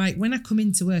it's that, like, when I come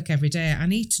into work every day, I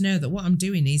need to know that what I'm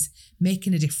doing is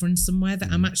making a difference somewhere, that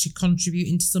I'm actually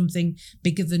contributing to something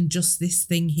bigger than just this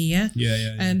thing here.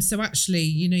 So actually,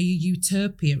 your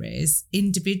utopia is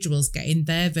individuals getting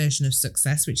their version of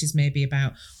success, which is maybe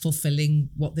about fulfilling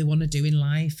what they want to do in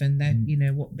life. life and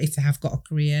their, what if they have got a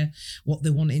career, what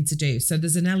they're wanting to do. So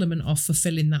there's an element of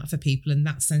fulfilling that for people and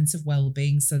that sense of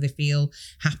well-being, so they feel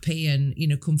happy and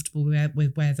comfortable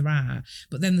with where they're at.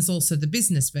 But then there's also the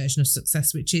business version of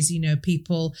success, which is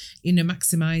people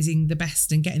maximizing the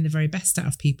best and getting the very best out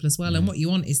of people as well. And what you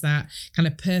want is that kind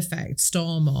of perfect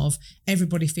storm of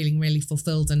everybody feeling really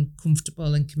fulfilled and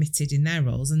comfortable and committed in their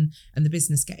roles, and the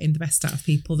business getting the best out of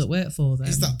people that work for them.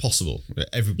 Is that possible?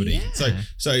 Everybody. Yeah.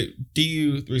 So do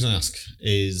you? The reason I ask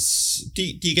is, do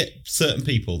you get certain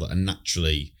people that are natural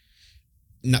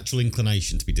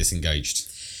inclination to be disengaged?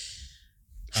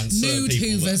 And mood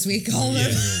hoovers, we call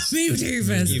them. Mood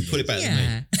hoovers. You put it better than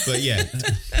me. But yeah.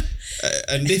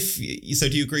 And do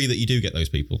you agree that you do get those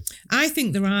people? I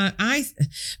think there are.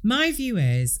 My view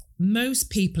is most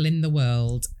people in the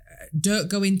world don't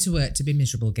go into work to be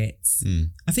miserable gits.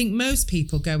 I think most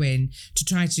people go in to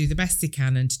try to do the best they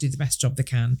can and to do the best job they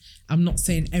can. I'm not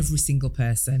saying every single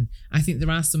person. I think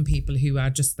there are some people who are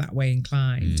just that way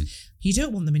inclined. You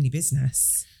don't want them in your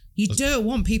business. You don't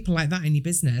want people like that in your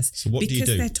business. So what do you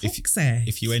do? Because they're toxic.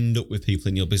 If you end up with people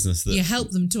in your business that... You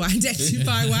help them to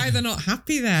identify why they're not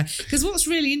happy there. Because what's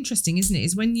really interesting, isn't it,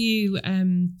 is when you...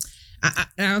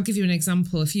 I'll give you an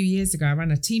example. A few years ago, I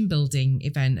ran a team building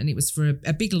event, and it was for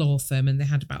a big law firm, and they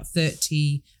had about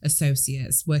 30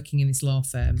 associates working in this law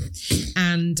firm.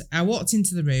 And I walked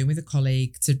into the room with a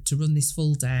colleague to run this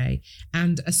full day.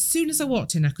 And as soon as I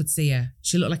walked in, I could see her.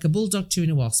 She looked like a bulldog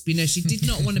chewing a wasp. She did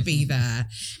not want to be there.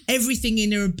 Everything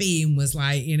in her being was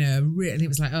like, and it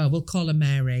was like, oh, we'll call her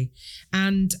Mary.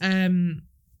 And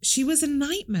she was a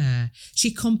nightmare. She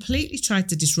completely tried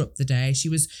to disrupt the day.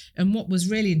 And what was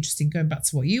really interesting, going back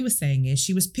to what you were saying, is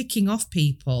she was picking off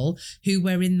people who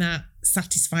were in that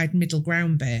satisfied middle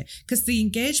ground bit, because the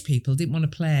engaged people didn't want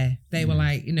to play. They were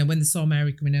like, when they saw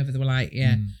Mary coming over, they were like,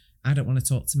 I don't want to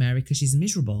talk to Mary because she's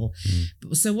miserable.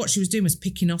 So what she was doing was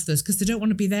picking off those, because they don't want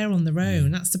to be there on their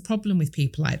own. That's the problem with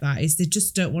people like that, is they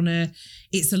just don't want to.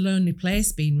 It's a lonely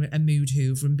place being a mood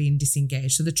hoover and being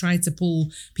disengaged. So they try to pull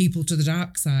people to the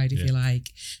dark side, if you like.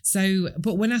 So,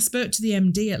 but when I spoke to the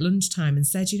MD at lunchtime and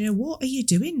said, what are you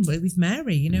doing with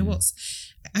Mary?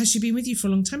 Has she been with you for a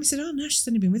long time? He said, oh no, she's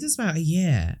only been with us about a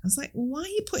year. I was like, well, why are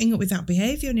you putting up with that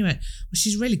behaviour? And he went, well,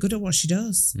 she's really good at what she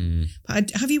does.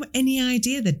 But have you any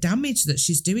idea the damage that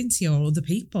she's doing to your other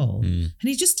people? And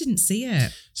he just didn't see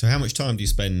it. So how much time do you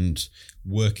spend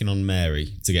working on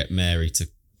Mary to get Mary to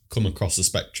come across the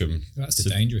spectrum? That's the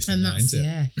dangerous thing, isn't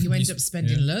it? You end up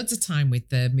spending loads of time with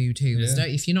the mood hoovers, don't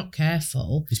you? If you're not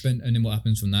careful. And then what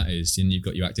happens from that is, then you've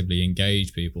got your actively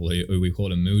engaged people who we call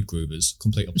them mood groovers,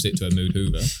 complete opposite to a mood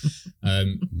hoover,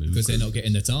 because they're not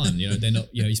getting the time. They're not.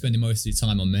 You're spending most of your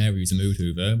time on Mary, who's a mood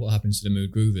hoover. What happens to the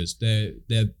mood groovers?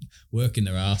 They're working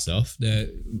their ass off. They're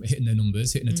hitting their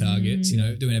numbers, hitting the targets.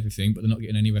 Doing everything, but they're not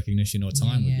getting any recognition or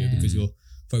time with you, because you're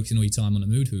focusing all your time on a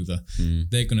mood hoover.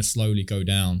 They're going to slowly go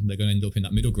down. They're going to end up in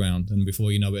that middle ground, and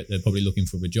before you know it, they're probably looking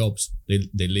for other jobs.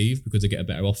 They leave because they get a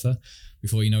better offer.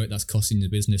 Before you know it, that's costing the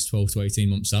business 12 to 18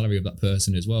 months salary of that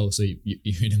person as well. So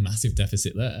you're in a massive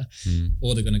deficit there.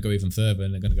 Or they're going to go even further,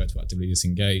 and they're going to go to actively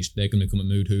disengaged. They're going to become a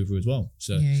mood hoover as well.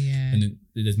 So and then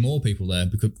there's more people there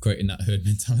creating that herd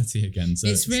mentality again. So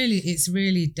it's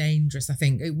really dangerous. I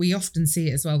think we often see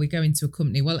it as well. We go into a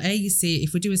company. Well, you see,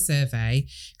 if we do a survey,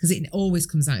 because it always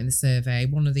comes out in the survey,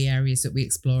 one of the areas that we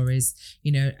explore is,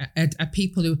 are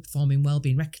people who are performing well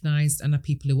being recognised, and are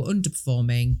people who are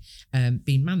underperforming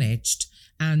being managed?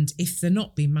 And if they're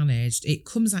not being managed, it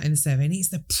comes out in the survey, and it's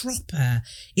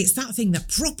that thing that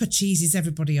proper cheeses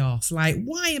everybody off. Like,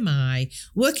 why am I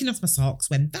working off my socks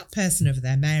when that person over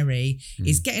there, Mary,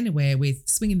 is getting away with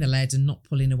swinging the lead and not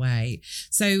pulling away?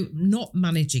 So not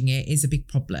managing it is a big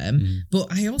problem. But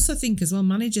I also think as well,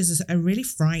 managers are really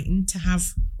frightened to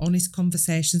have honest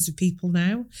conversations with people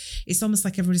now. It's almost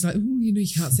like everybody's like, oh, you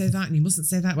can't say that and you mustn't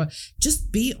say that. Well,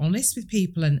 just be honest with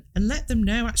people and let them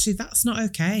know, actually, that's not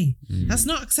okay. That's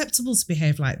not acceptable to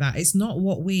behave like that. It's not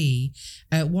what we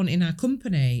want in our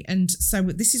company. And so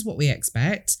this is what we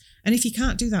expect. And if you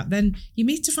can't do that, then you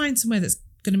need to find somewhere that's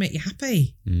going to make you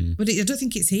happy. But I don't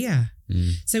think it's here.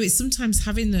 So it's sometimes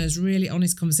having those really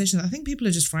honest conversations that I think people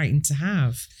are just frightened to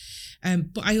have.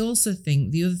 But I also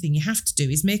think the other thing you have to do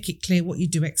is make it clear what you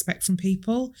do expect from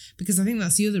people, because I think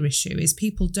that's the other issue is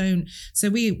people don't. So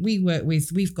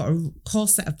we've got a core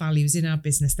set of values in our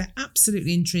business. They're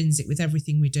absolutely intrinsic with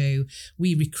everything we do.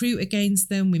 We recruit against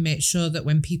them. We make sure that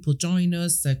when people join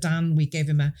us, so Dan, we gave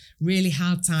him a really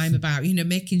hard time about,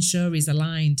 making sure he's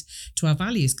aligned to our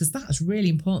values, because that's really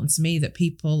important to me, that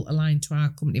people align to our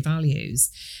company values.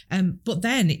 But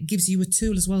then it gives you a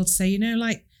tool as well to say,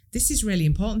 this is really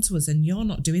important to us and you're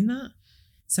not doing that.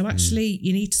 So actually,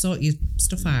 you need to sort your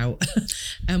stuff out.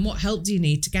 And what help do you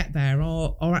need to get there?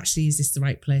 Or actually, is this the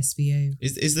right place for you?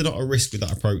 Is there not a risk with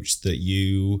that approach that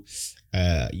you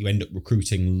end up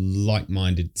recruiting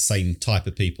like-minded, same type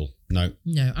of people? No.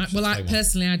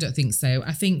 Personally, I don't think so.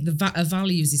 I think the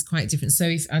values is quite different. So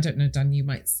if I don't know, Dan, you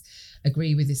might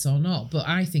agree with this or not, but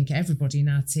I think everybody in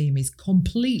our team is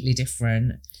completely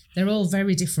different. They're all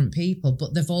very different people,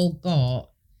 but they've all got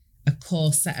a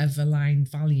core set of aligned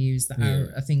values that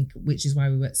are, I think, which is why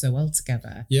we work so well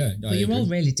together. Yeah, but you're all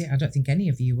really I don't think any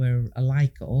of you were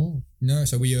alike at all. No,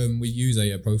 so we use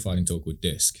a profiling tool called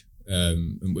DISC.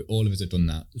 And all of us have done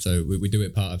that. So we do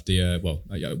it part of the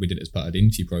we did it as part of the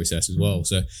interview process as well.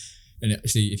 So, and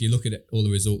actually, if you look at all the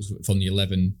results from the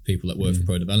 11 people that work for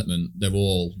Pro Development, they're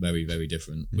all very, very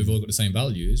different. We've all got the same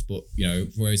values, but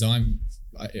whereas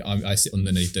I sit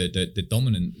underneath the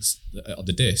dominance of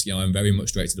the DISC. I'm very much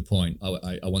straight to the point.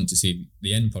 I want to see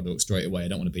the end product straight away. I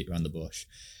don't want to beat around the bush.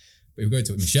 But if we go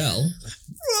to Michelle,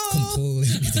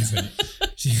 completely different.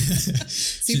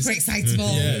 Super excitable.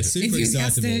 Yeah, super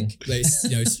excitable.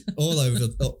 It's all over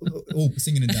all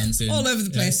singing and dancing. All over the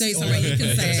place. So it's all right, you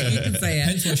can say it. You can say it.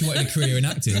 Hence why she wanted a career in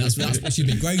acting. That's what she'd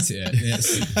been great at.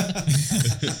 Yes.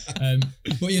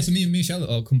 But yeah, so me and Michelle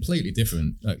are completely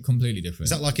different. Completely different. Is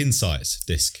that like Insights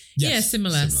DISC? Yes.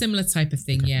 Yeah, similar type of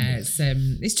thing. Okay. Yeah,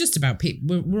 it's just about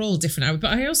people. We're all different.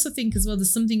 But I also think as well,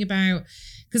 there's something about,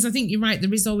 because I think you're right,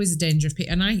 there is always a danger of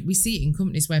people, and we see it in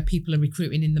companies where people are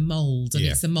recruiting in the mould, and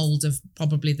it's the mould of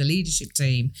probably the leadership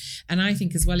team. And I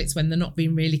think as well, it's when they're not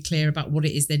being really clear about what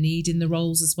it is they need in the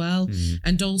roles as well,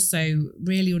 and also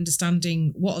really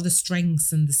understanding what are the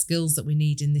strengths and the skills that we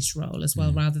need in this role as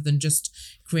well, rather than just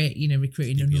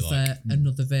recruiting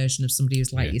another version of somebody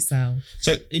who's like yourself.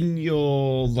 So in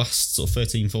your last sort of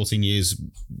 13, 14 years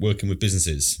working with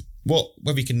businesses,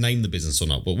 whether you can name the business or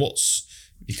not, but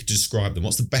you could describe them.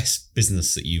 What's the best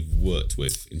business that you've worked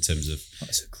with in terms of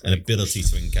an ability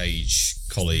to engage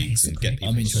colleagues and get people?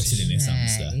 I'm interested in this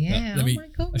answer. Yeah.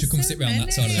 I should come sit around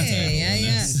that side of the table.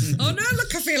 Yeah. Oh no,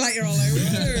 look, I feel like you're all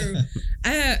over.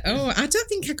 I don't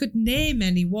think I could name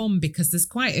any one because there's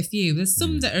quite a few. There's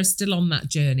some that are still on that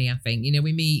journey. I think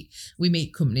we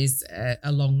meet companies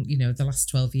along the last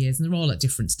 12 years, and they're all at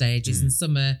different stages, and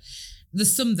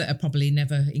there's some that are probably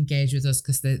never engaged with us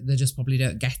because they just probably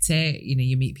don't get it.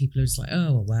 You meet people who are just like,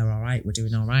 oh, well, we're all right, we're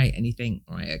doing all right, and you think,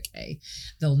 all right, okay,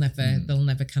 they'll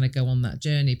never kind of go on that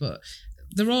journey. But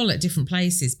they're all at different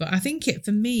places. But I think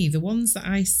for me, the ones that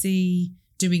I see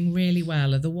doing really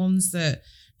well are the ones that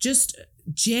just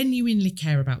genuinely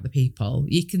care about the people.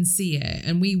 You can see it,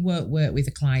 and we won't work with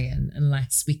a client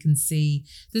unless we can see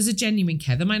there's a genuine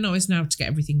care. They might not always know how to get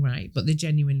everything right, but they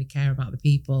genuinely care about the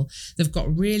people. They've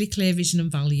got really clear vision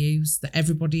and values that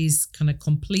everybody's kind of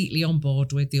completely on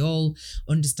board with. They all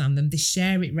understand them. They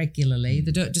share it regularly.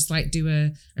 They don't just I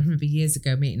remember years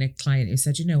ago meeting a client who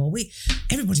said,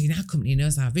 everybody in our company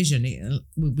knows our vision.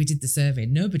 We did the survey,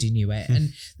 nobody knew it.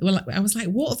 And I was like,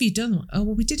 what have you done? Oh,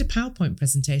 well, we did a PowerPoint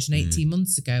presentation 18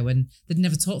 months ago, and they'd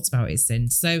never talked about it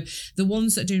since. So the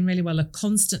ones that are doing really well are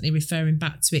constantly referring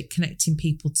back to it, connecting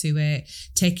people to it,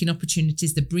 taking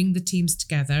opportunities. They bring the teams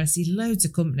together. I see loads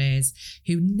of companies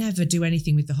who never do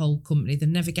anything with the whole company. They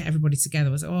never get everybody together.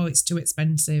 I was like, oh, it's too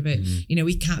expensive.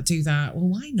 We can't do that. Well,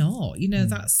 why not?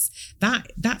 That's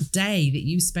that day that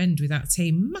you spend with that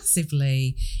team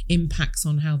massively impacts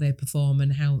on how they perform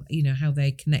and how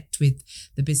they connect with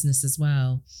the business as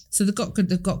well. So they've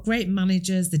got great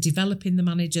managers. They're developing the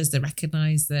managers. They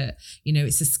recognise that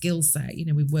it's a skill set.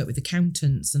 We work with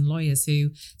accountants and lawyers who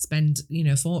spend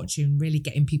a fortune really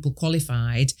getting people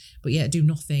qualified, but yet do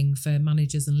nothing for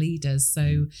managers and leaders.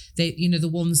 So they the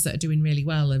ones that are doing really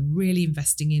well are really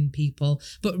investing in people,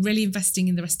 but really investing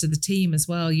in the rest of the team as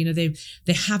well.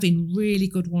 They're having really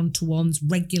good one-to-ones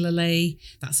regularly.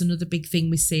 That's another big thing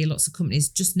we see. Lots of companies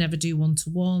just never do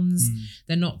one-to-ones.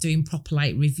 They're not doing proper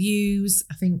reviews.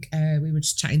 I think we were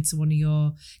just chatting to one of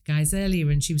your guys earlier,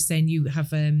 and she was saying you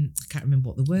have I can't remember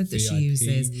what the word that she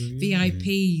uses.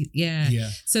 VIP. Yeah.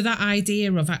 So that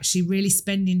idea of actually really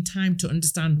spending time to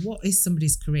understand what is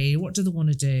somebody's career, what do they want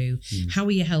to do, how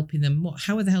are you helping them,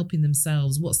 how are they helping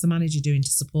themselves, what's the manager doing to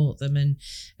support them,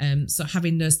 and so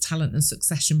having those talent and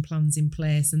succession plans in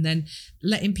place, and then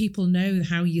letting people know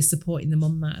how you're supporting them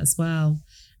on that as well.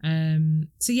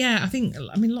 I think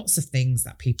lots of things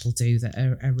that people do that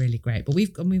are really great, but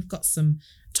we've got some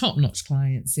top-notch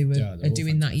clients who are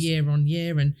doing that year on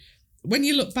year. And when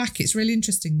you look back, it's really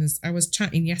interesting. I was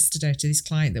chatting yesterday to this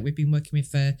client that we've been working with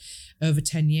for over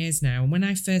 10 years now, and when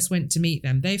I first went to meet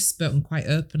them, they've spoken quite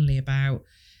openly about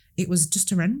it was just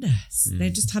horrendous. They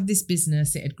just had this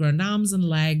business. It had grown arms and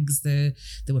legs. There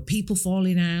were people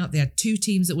falling out. They had 2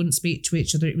 teams that wouldn't speak to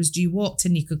each other. It was, you walked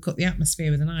in, you could cut the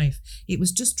atmosphere with a knife. It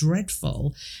was just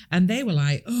dreadful. And they were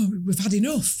like, oh, we've had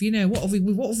enough. You know, what have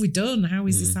we done? How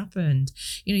has this happened?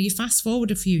 You know, you fast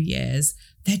forward a few years,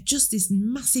 they're just this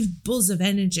massive buzz of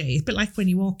energy. It's a bit like when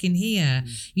you walk in here,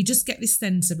 you just get this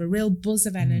sense of a real buzz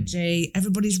of energy.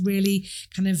 Everybody's really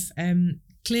kind of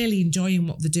clearly enjoying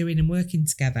what they're doing and working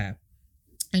together.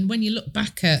 And when you look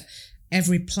back at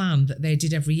every plan that they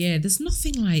did every year, there's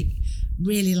nothing like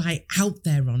really like out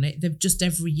there on it. They've just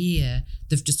every year,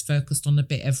 they've just focused on a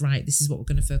bit of, right, this is what we're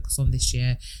going to focus on this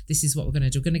year. This is what we're going to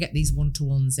do. We're going to get these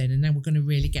one-to-ones in, and now we're going to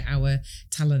really get our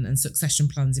talent and succession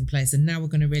plans in place. And now we're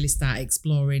going to really start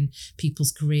exploring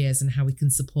people's careers and how we can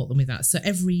support them with that. So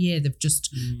every year they've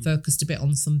just focused a bit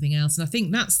on something else. And I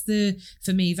think that's the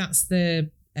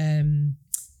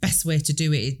best way to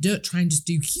do it. Don't try and just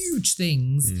do huge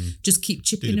things. Just keep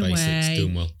chipping away. Basics,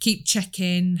 doing well. Keep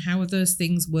checking how are those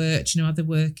things worked. You know, are they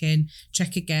working?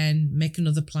 Check again. Make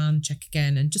another plan. Check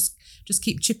again, and just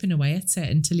keep chipping away at it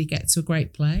until you get to a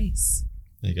great place.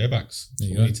 There you go, Bax. That's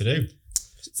what we need to do.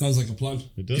 Sounds like a plan.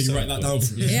 It does. Can you write that down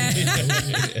for me? Yeah.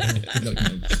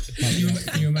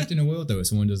 Can you imagine a world though where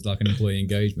someone does like an employee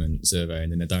engagement survey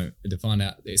and then they find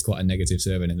out it's quite a negative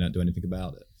survey and they don't do anything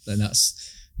about it? Then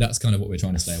that's kind of what we're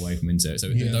trying to stay away from, isn't it? So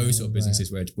those sort of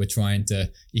businesses where we're trying to,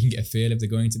 you can get a feel if they're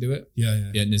going to do it. Yeah.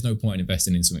 And there's no point in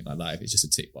investing in something like that if it's just a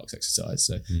tick box exercise.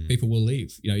 So people will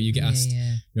leave. You know, you get asked,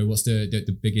 you know, what's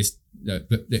the biggest,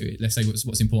 let's say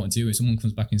what's important to you. If someone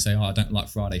comes back and say, oh, I don't like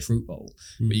Friday fruit bowl,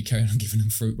 but you carry on giving them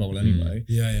fruit bowl anyway.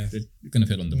 They're going to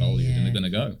feel undervalued and they're going to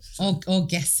go. Or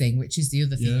guessing, which is the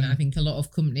other thing that I think a lot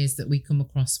of companies that we come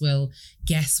across will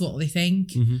guess what they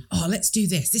think. Oh, let's do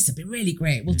this. This would be really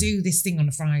great. We'll do this thing on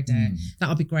a Friday.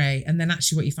 That'll be great. And then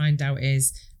actually what you find out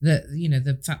is that, you know,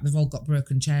 the fact they've all got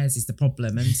broken chairs is the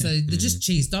problem. And so they're just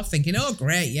cheesed off thinking, oh,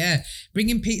 great,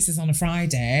 bringing pizzas on a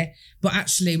Friday. But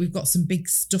actually we've got some big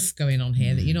stuff going on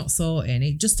here that you're not sorting.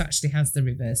 It just actually has the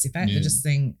reverse effect. They just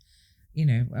think, you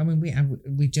know, I mean,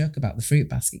 we joke about the fruit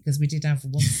basket because we did have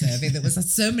one survey that was had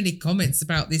so many comments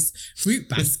about this fruit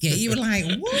basket. You were like,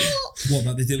 what? What,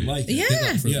 that they didn't like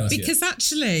it? Yeah, because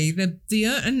actually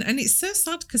and it's so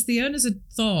sad because the owners had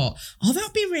thought, oh,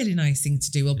 that'd be a really nice thing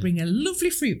to do. We'll bring a lovely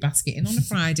fruit basket in on a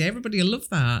Friday. Everybody will love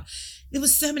that. There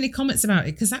was so many comments about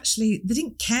it because actually they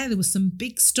didn't care. There was some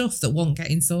big stuff that wasn't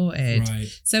getting sorted. Right.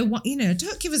 So what, you know,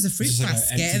 don't give us a fruit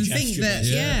basket and think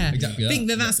that exactly think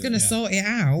that's going to sort it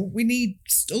out. We need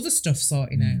other stuff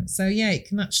sorting out. So it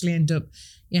can actually end up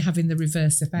having the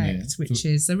reverse effect, which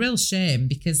is a real shame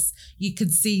because you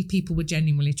could see people were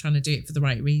genuinely trying to do it for the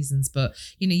right reasons. But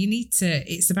you know, you need to.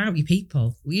 It's about your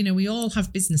people. You know, we all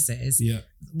have businesses. Yeah,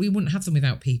 we wouldn't have them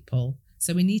without people.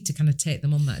 So we need to kind of take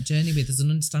them on that journey with us and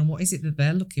understand what is it that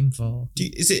they're looking for.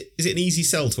 Is it an easy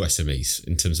sell to SMEs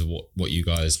in terms of what you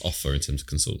guys offer in terms of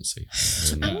consultancy?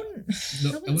 I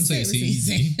wouldn't say it's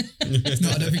easy. It's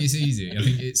not. I don't think it's easy. I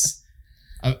think it's.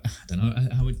 I don't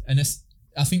know.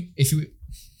 I think if you,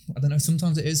 I don't know.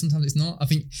 Sometimes it is. Sometimes it's not. I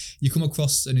think you come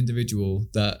across an individual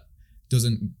that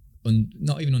doesn't.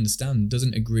 Not even understand,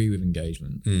 doesn't agree with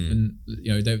engagement, and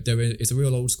you know, it's a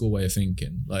real old school way of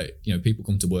thinking. Like, you know, people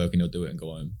come to work and they'll do it and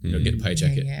go home. You know, get the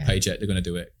paycheck. They're going to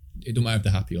do it. It don't matter if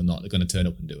they're happy or not. They're going to turn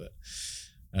up and do it.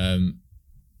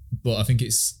 But I think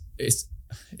it's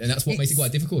and that's what makes it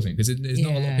quite difficult. I think because there's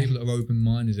not a lot of people that are open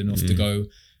minded enough to go,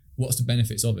 what's the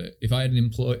benefits of it? If I had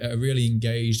a really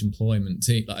engaged employment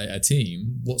team, like a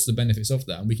team, what's the benefits of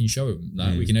that? And we can show them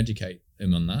that. We can educate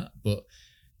them on that, but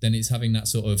then it's having that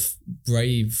sort of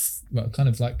brave, kind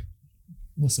of like,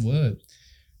 what's the word?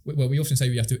 Well, we often say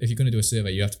if you're going to do a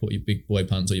survey, you have to put your big boy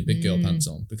pants or your big girl pants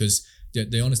on because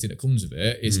the honesty that comes with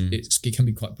it is it can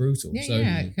be quite brutal. If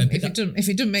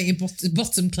it doesn't make your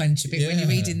bottom clench a bit when you're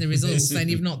reading the results, then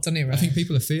you've not done it right. I think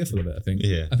people are fearful of it.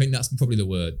 I think that's probably the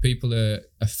word. People are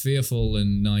fearful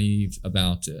and naive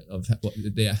about it, of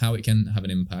how it can have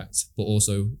an impact, but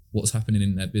also what's happening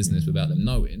in their business without them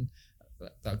knowing.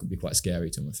 That could be quite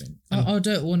scary to them, I think. I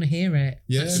don't want to hear it.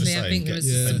 Yeah, actually, I think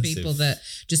there's some people that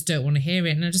just don't want to hear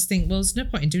it. And I just think, well, there's no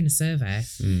point in doing a survey.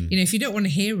 You know, if you don't want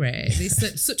to hear it,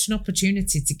 it's such an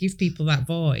opportunity to give people that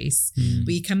voice.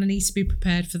 But you kind of need to be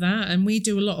prepared for that. And we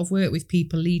do a lot of work with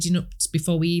people leading up to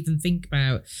before we even think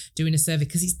about doing a survey,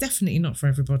 because it's definitely not for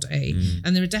everybody.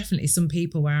 And there are definitely some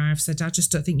people where I've said, I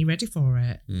just don't think you're ready for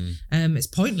it. It's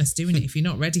pointless doing it if you're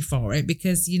not ready for it,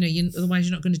 because, you know, otherwise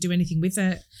you're not going to do anything with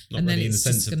it. Not ready in the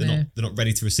sense of they're not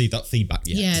ready to receive that feedback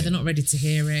yet. Yeah, they're not ready to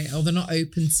hear it, or they're not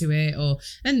open to it,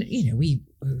 and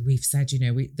we've said,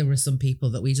 there are some people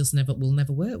that we just will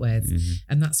never work with,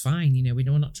 and that's fine.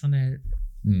 We're not trying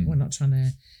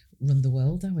to run the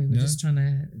world, are we? We're just trying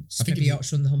to maybe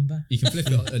Yorkshire and the Humber. You can flip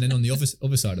it, and then on the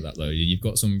other side of that, though, you've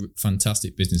got some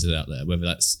fantastic businesses out there. Whether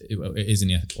it is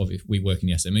if we work in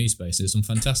the SME space, there's some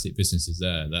fantastic businesses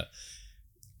there that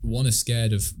one is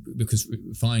scared of, because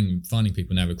finding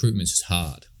people now, recruitment is just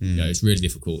hard. It's really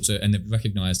difficult. So, and they've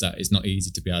recognised that it's not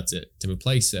easy to be able to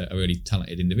replace a really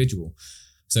talented individual.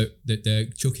 So they're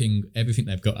chucking everything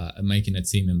they've got at and making their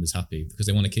team members happy because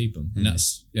they want to keep them. And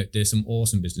there's some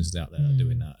awesome businesses out there that are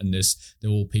doing that. And they're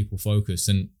all people focused,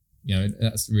 and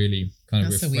that's really kind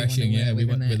of refreshing.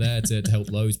 We're there to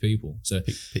help loads of people. So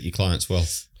pick your clients well.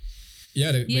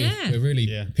 Yeah, we're really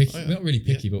picky. We're not really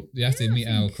picky, but they have to meet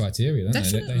our criteria, don't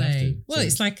definitely. they? They have to. Well,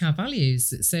 it's like our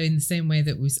values. So in the same way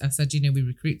that I said, we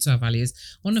recruit to our values,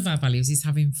 one of our values is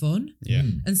having fun. Yeah.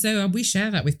 And so we share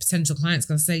that with potential clients,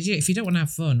 because I say, if you don't want to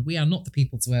have fun, we are not the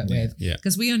people to work with. Yeah.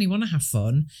 Because we only want to have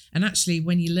fun. And actually,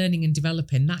 when you're learning and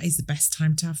developing, that is the best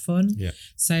time to have fun. Yeah.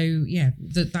 So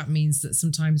that means that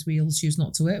sometimes we'll choose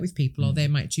not to work with people, or they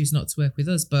might choose not to work with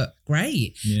us. But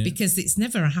great, because it's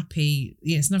never a happy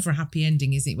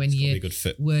ending, is it? When you're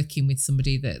working with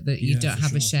somebody that you don't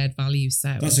have a shared value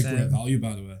set. That's a great value,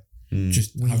 by the way.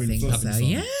 Just having fun. So.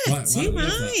 Yeah, too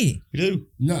right. You do?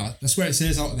 No, that's where it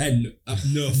says out then.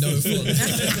 No fun.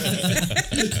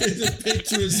 There's a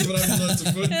picture of someone having lots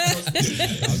of fun.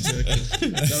 I'm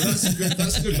joking. No,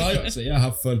 that's a good value, actually. Yeah,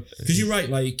 have fun. Because you're right,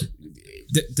 like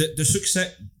the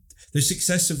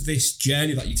success of this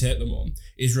journey that you take them on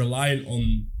is reliant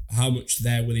on how much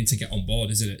they're willing to get on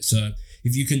board, isn't it? So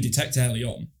if you can detect early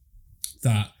on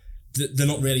that they're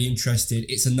not really interested,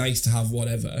 it's a nice to have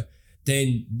whatever,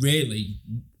 then really,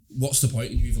 what's the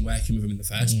point in you even working with them in the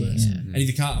first place? And if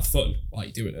you can't have fun, why are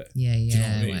you doing it? Do you know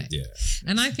what I mean? Yeah.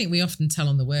 And I think we often tell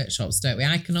on the workshops, don't we?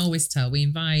 I can always tell.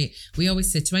 We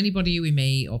always say to anybody who we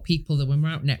meet, or people that when we're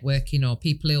out networking, or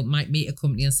people who might meet a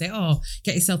company and say, "Oh,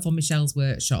 get yourself on Michelle's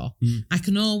workshop." I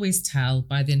can always tell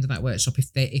by the end of that workshop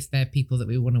if they're people that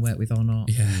we want to work with or not.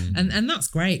 Yeah. And that's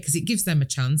great, because it gives them a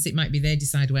chance. It might be they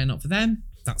decide we're not for them.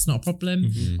 That's not a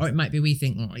problem. Or it might be we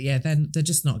think, they're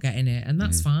just not getting it, and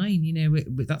that's fine.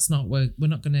 That's not, we're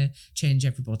not going to change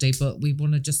everybody, but we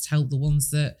want to just help the ones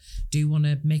that do want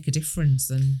to make a difference.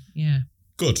 And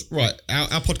Good. Right.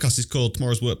 Our podcast is called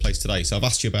Tomorrow's Workplace Today. So I've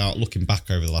asked you about looking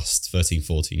back over the last 13,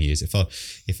 14 years. If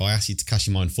I ask you to cast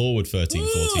your mind forward 13,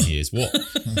 14 years,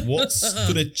 what's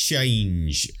going to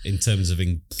change in terms of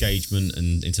engagement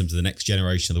and in terms of the next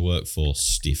generation of the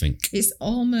workforce, do you think? It's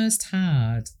almost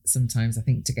hard sometimes, I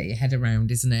think, to get your head around,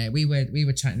 isn't it? We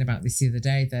were chatting about this the other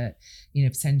day, that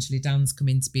potentially Dan's come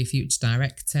in to be a future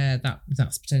director.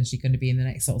 That's potentially going to be in the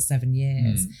next sort of 7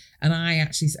 years. And I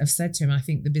actually have said to him, I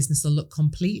think the business will look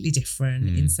completely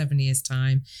different in 7 years'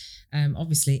 time.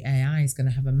 Obviously, AI is going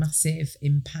to have a massive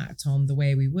impact on the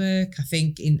way we work. I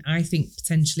think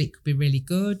potentially it could be really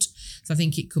good. So I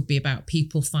think it could be about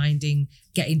people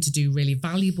getting to do really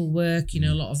valuable work. A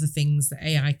lot of the things that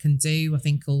AI can do, I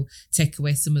think, will take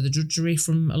away some of the drudgery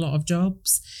from a lot of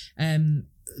jobs.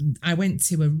 I went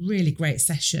to a really great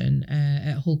session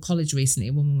at Hull College recently.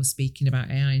 A woman was speaking about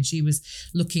AI, and she was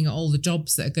looking at all the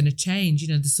jobs that are going to change.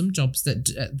 There's some jobs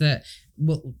that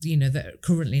will, that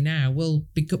currently now will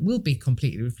be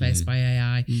completely replaced by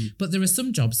AI. But there are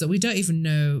some jobs that we don't even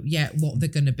know yet what they're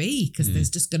going to be, because there's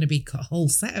just going to be a whole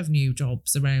set of new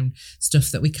jobs around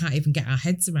stuff that we can't even get our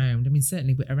heads around. I mean,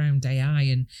 certainly around AI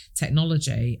and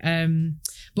technology.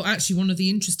 But actually, one of the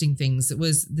interesting things that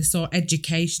was they saw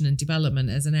education and development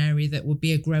as an area that would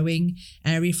be a growing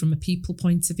area from a people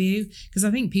point of view, because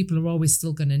I think people are always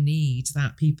still going to need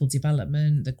that people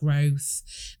development, the growth,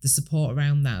 the support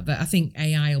around that. But I think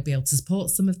AI will be able to support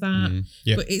some of that.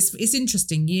 But it's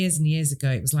interesting. Years and years ago,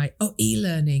 it was like,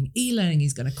 e-learning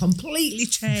is going to completely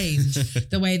change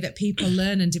the way that people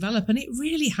learn and develop, and it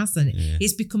really hasn't.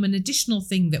 It's become an additional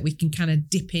thing that we can kind of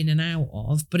dip in and out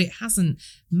of, but it hasn't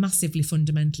massively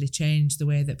fundamentally changed the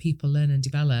way that people learn and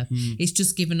develop. It's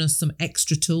just given us some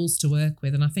extra tools to work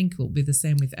with, and I think it will be the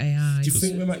same with AI. Do you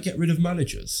think we might get rid of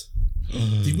managers?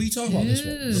 Did we talk about this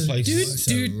one?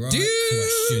 Question.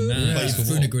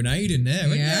 Throwing a grenade in there,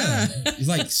 It's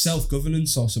like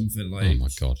self-governance or something. Like, oh my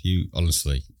God, you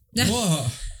honestly.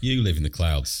 What? You live in the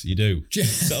clouds. You do.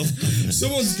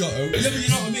 Someone's got to. You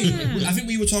know what I mean? I think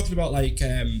we were talking about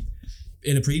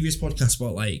in a previous podcast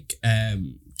about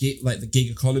the gig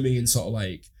economy and sort of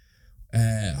I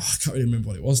can't really remember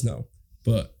what it was now.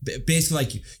 But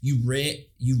basically, you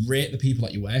rate the people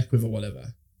that you work with or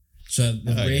whatever. So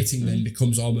the rating then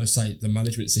becomes almost like the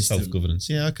management system. Self-governance.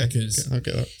 Yeah, okay. Because I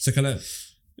get that. so kind of.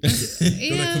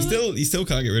 You still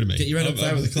can't get rid of me. Get your head up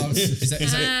there with the clouds. Is that,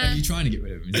 are you trying to get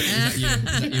rid of him? Is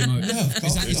that your motive? No,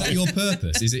 is that your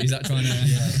purpose? Is that trying to?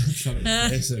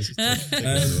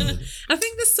 I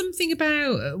think there's something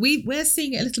about we're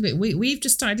seeing it a little bit. We've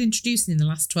just started introducing in the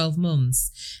last 12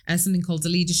 months something called the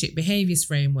leadership behaviours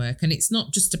framework, and it's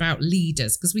not just about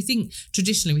leaders, because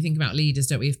traditionally we think about leaders,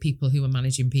 don't we, of people who are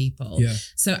managing people. Yeah.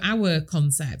 So our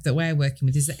concept that we're working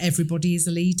with is that everybody is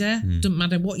a leader. Doesn't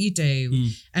matter what you do.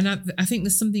 And I think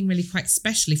there's something really quite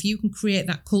special if you can create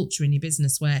that culture in your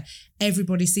business where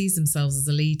everybody sees themselves as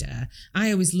a leader.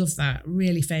 I always love that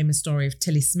really famous story of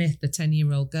Tilly Smith, the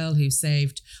 10-year-old girl who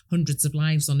saved hundreds of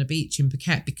lives on a beach in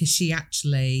Phuket because she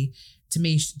actually, to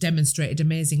me, demonstrated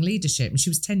amazing leadership. And she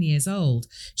was 10 years old.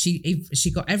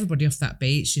 She got everybody off that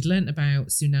beach. She'd learnt about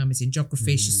tsunamis in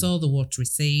geography. She saw the water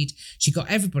recede. She got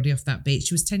everybody off that beach.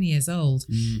 She was 10 years old.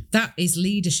 That is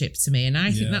leadership to me. And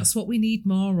I think that's what we need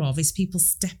more of, is people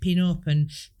stepping up and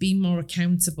being more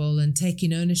accountable and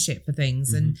taking ownership for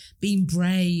things and being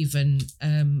brave and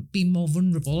being more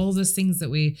vulnerable. All those things that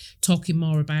we're talking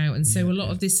more about. And so a lot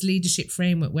of this leadership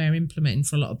framework we're implementing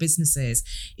for a lot of businesses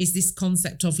is this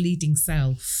concept of leading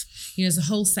self. There's a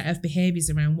whole set of behaviours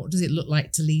around what does it look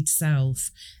like to lead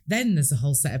self. Then there's a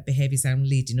whole set of behaviours around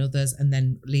leading others and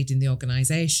then leading the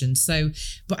organisation. So,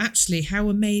 but actually, how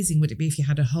amazing would it be if you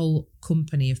had a whole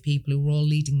company of people who were all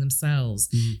leading themselves?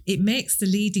 It makes the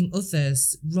leading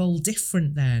others role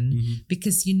different then,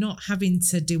 because you're not having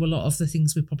to do a lot of the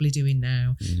things we're probably doing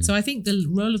now. So I think the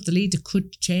role of the leader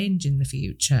could change in the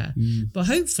future, but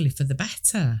hopefully for the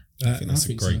better. I think that's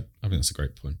a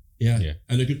great point. Yeah.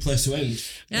 And a good place to end.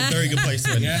 A very good place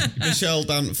to end. Michelle,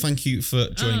 Dan, thank you for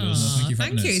joining us. Thank you for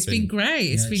having us. It's been great.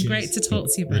 It's been great to talk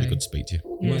to you about. Really good to speak to you.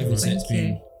 Yeah, thank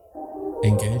you.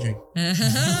 Engaging.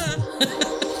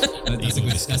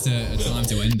 That's a time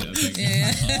to end it, I think.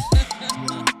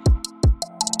 Yeah.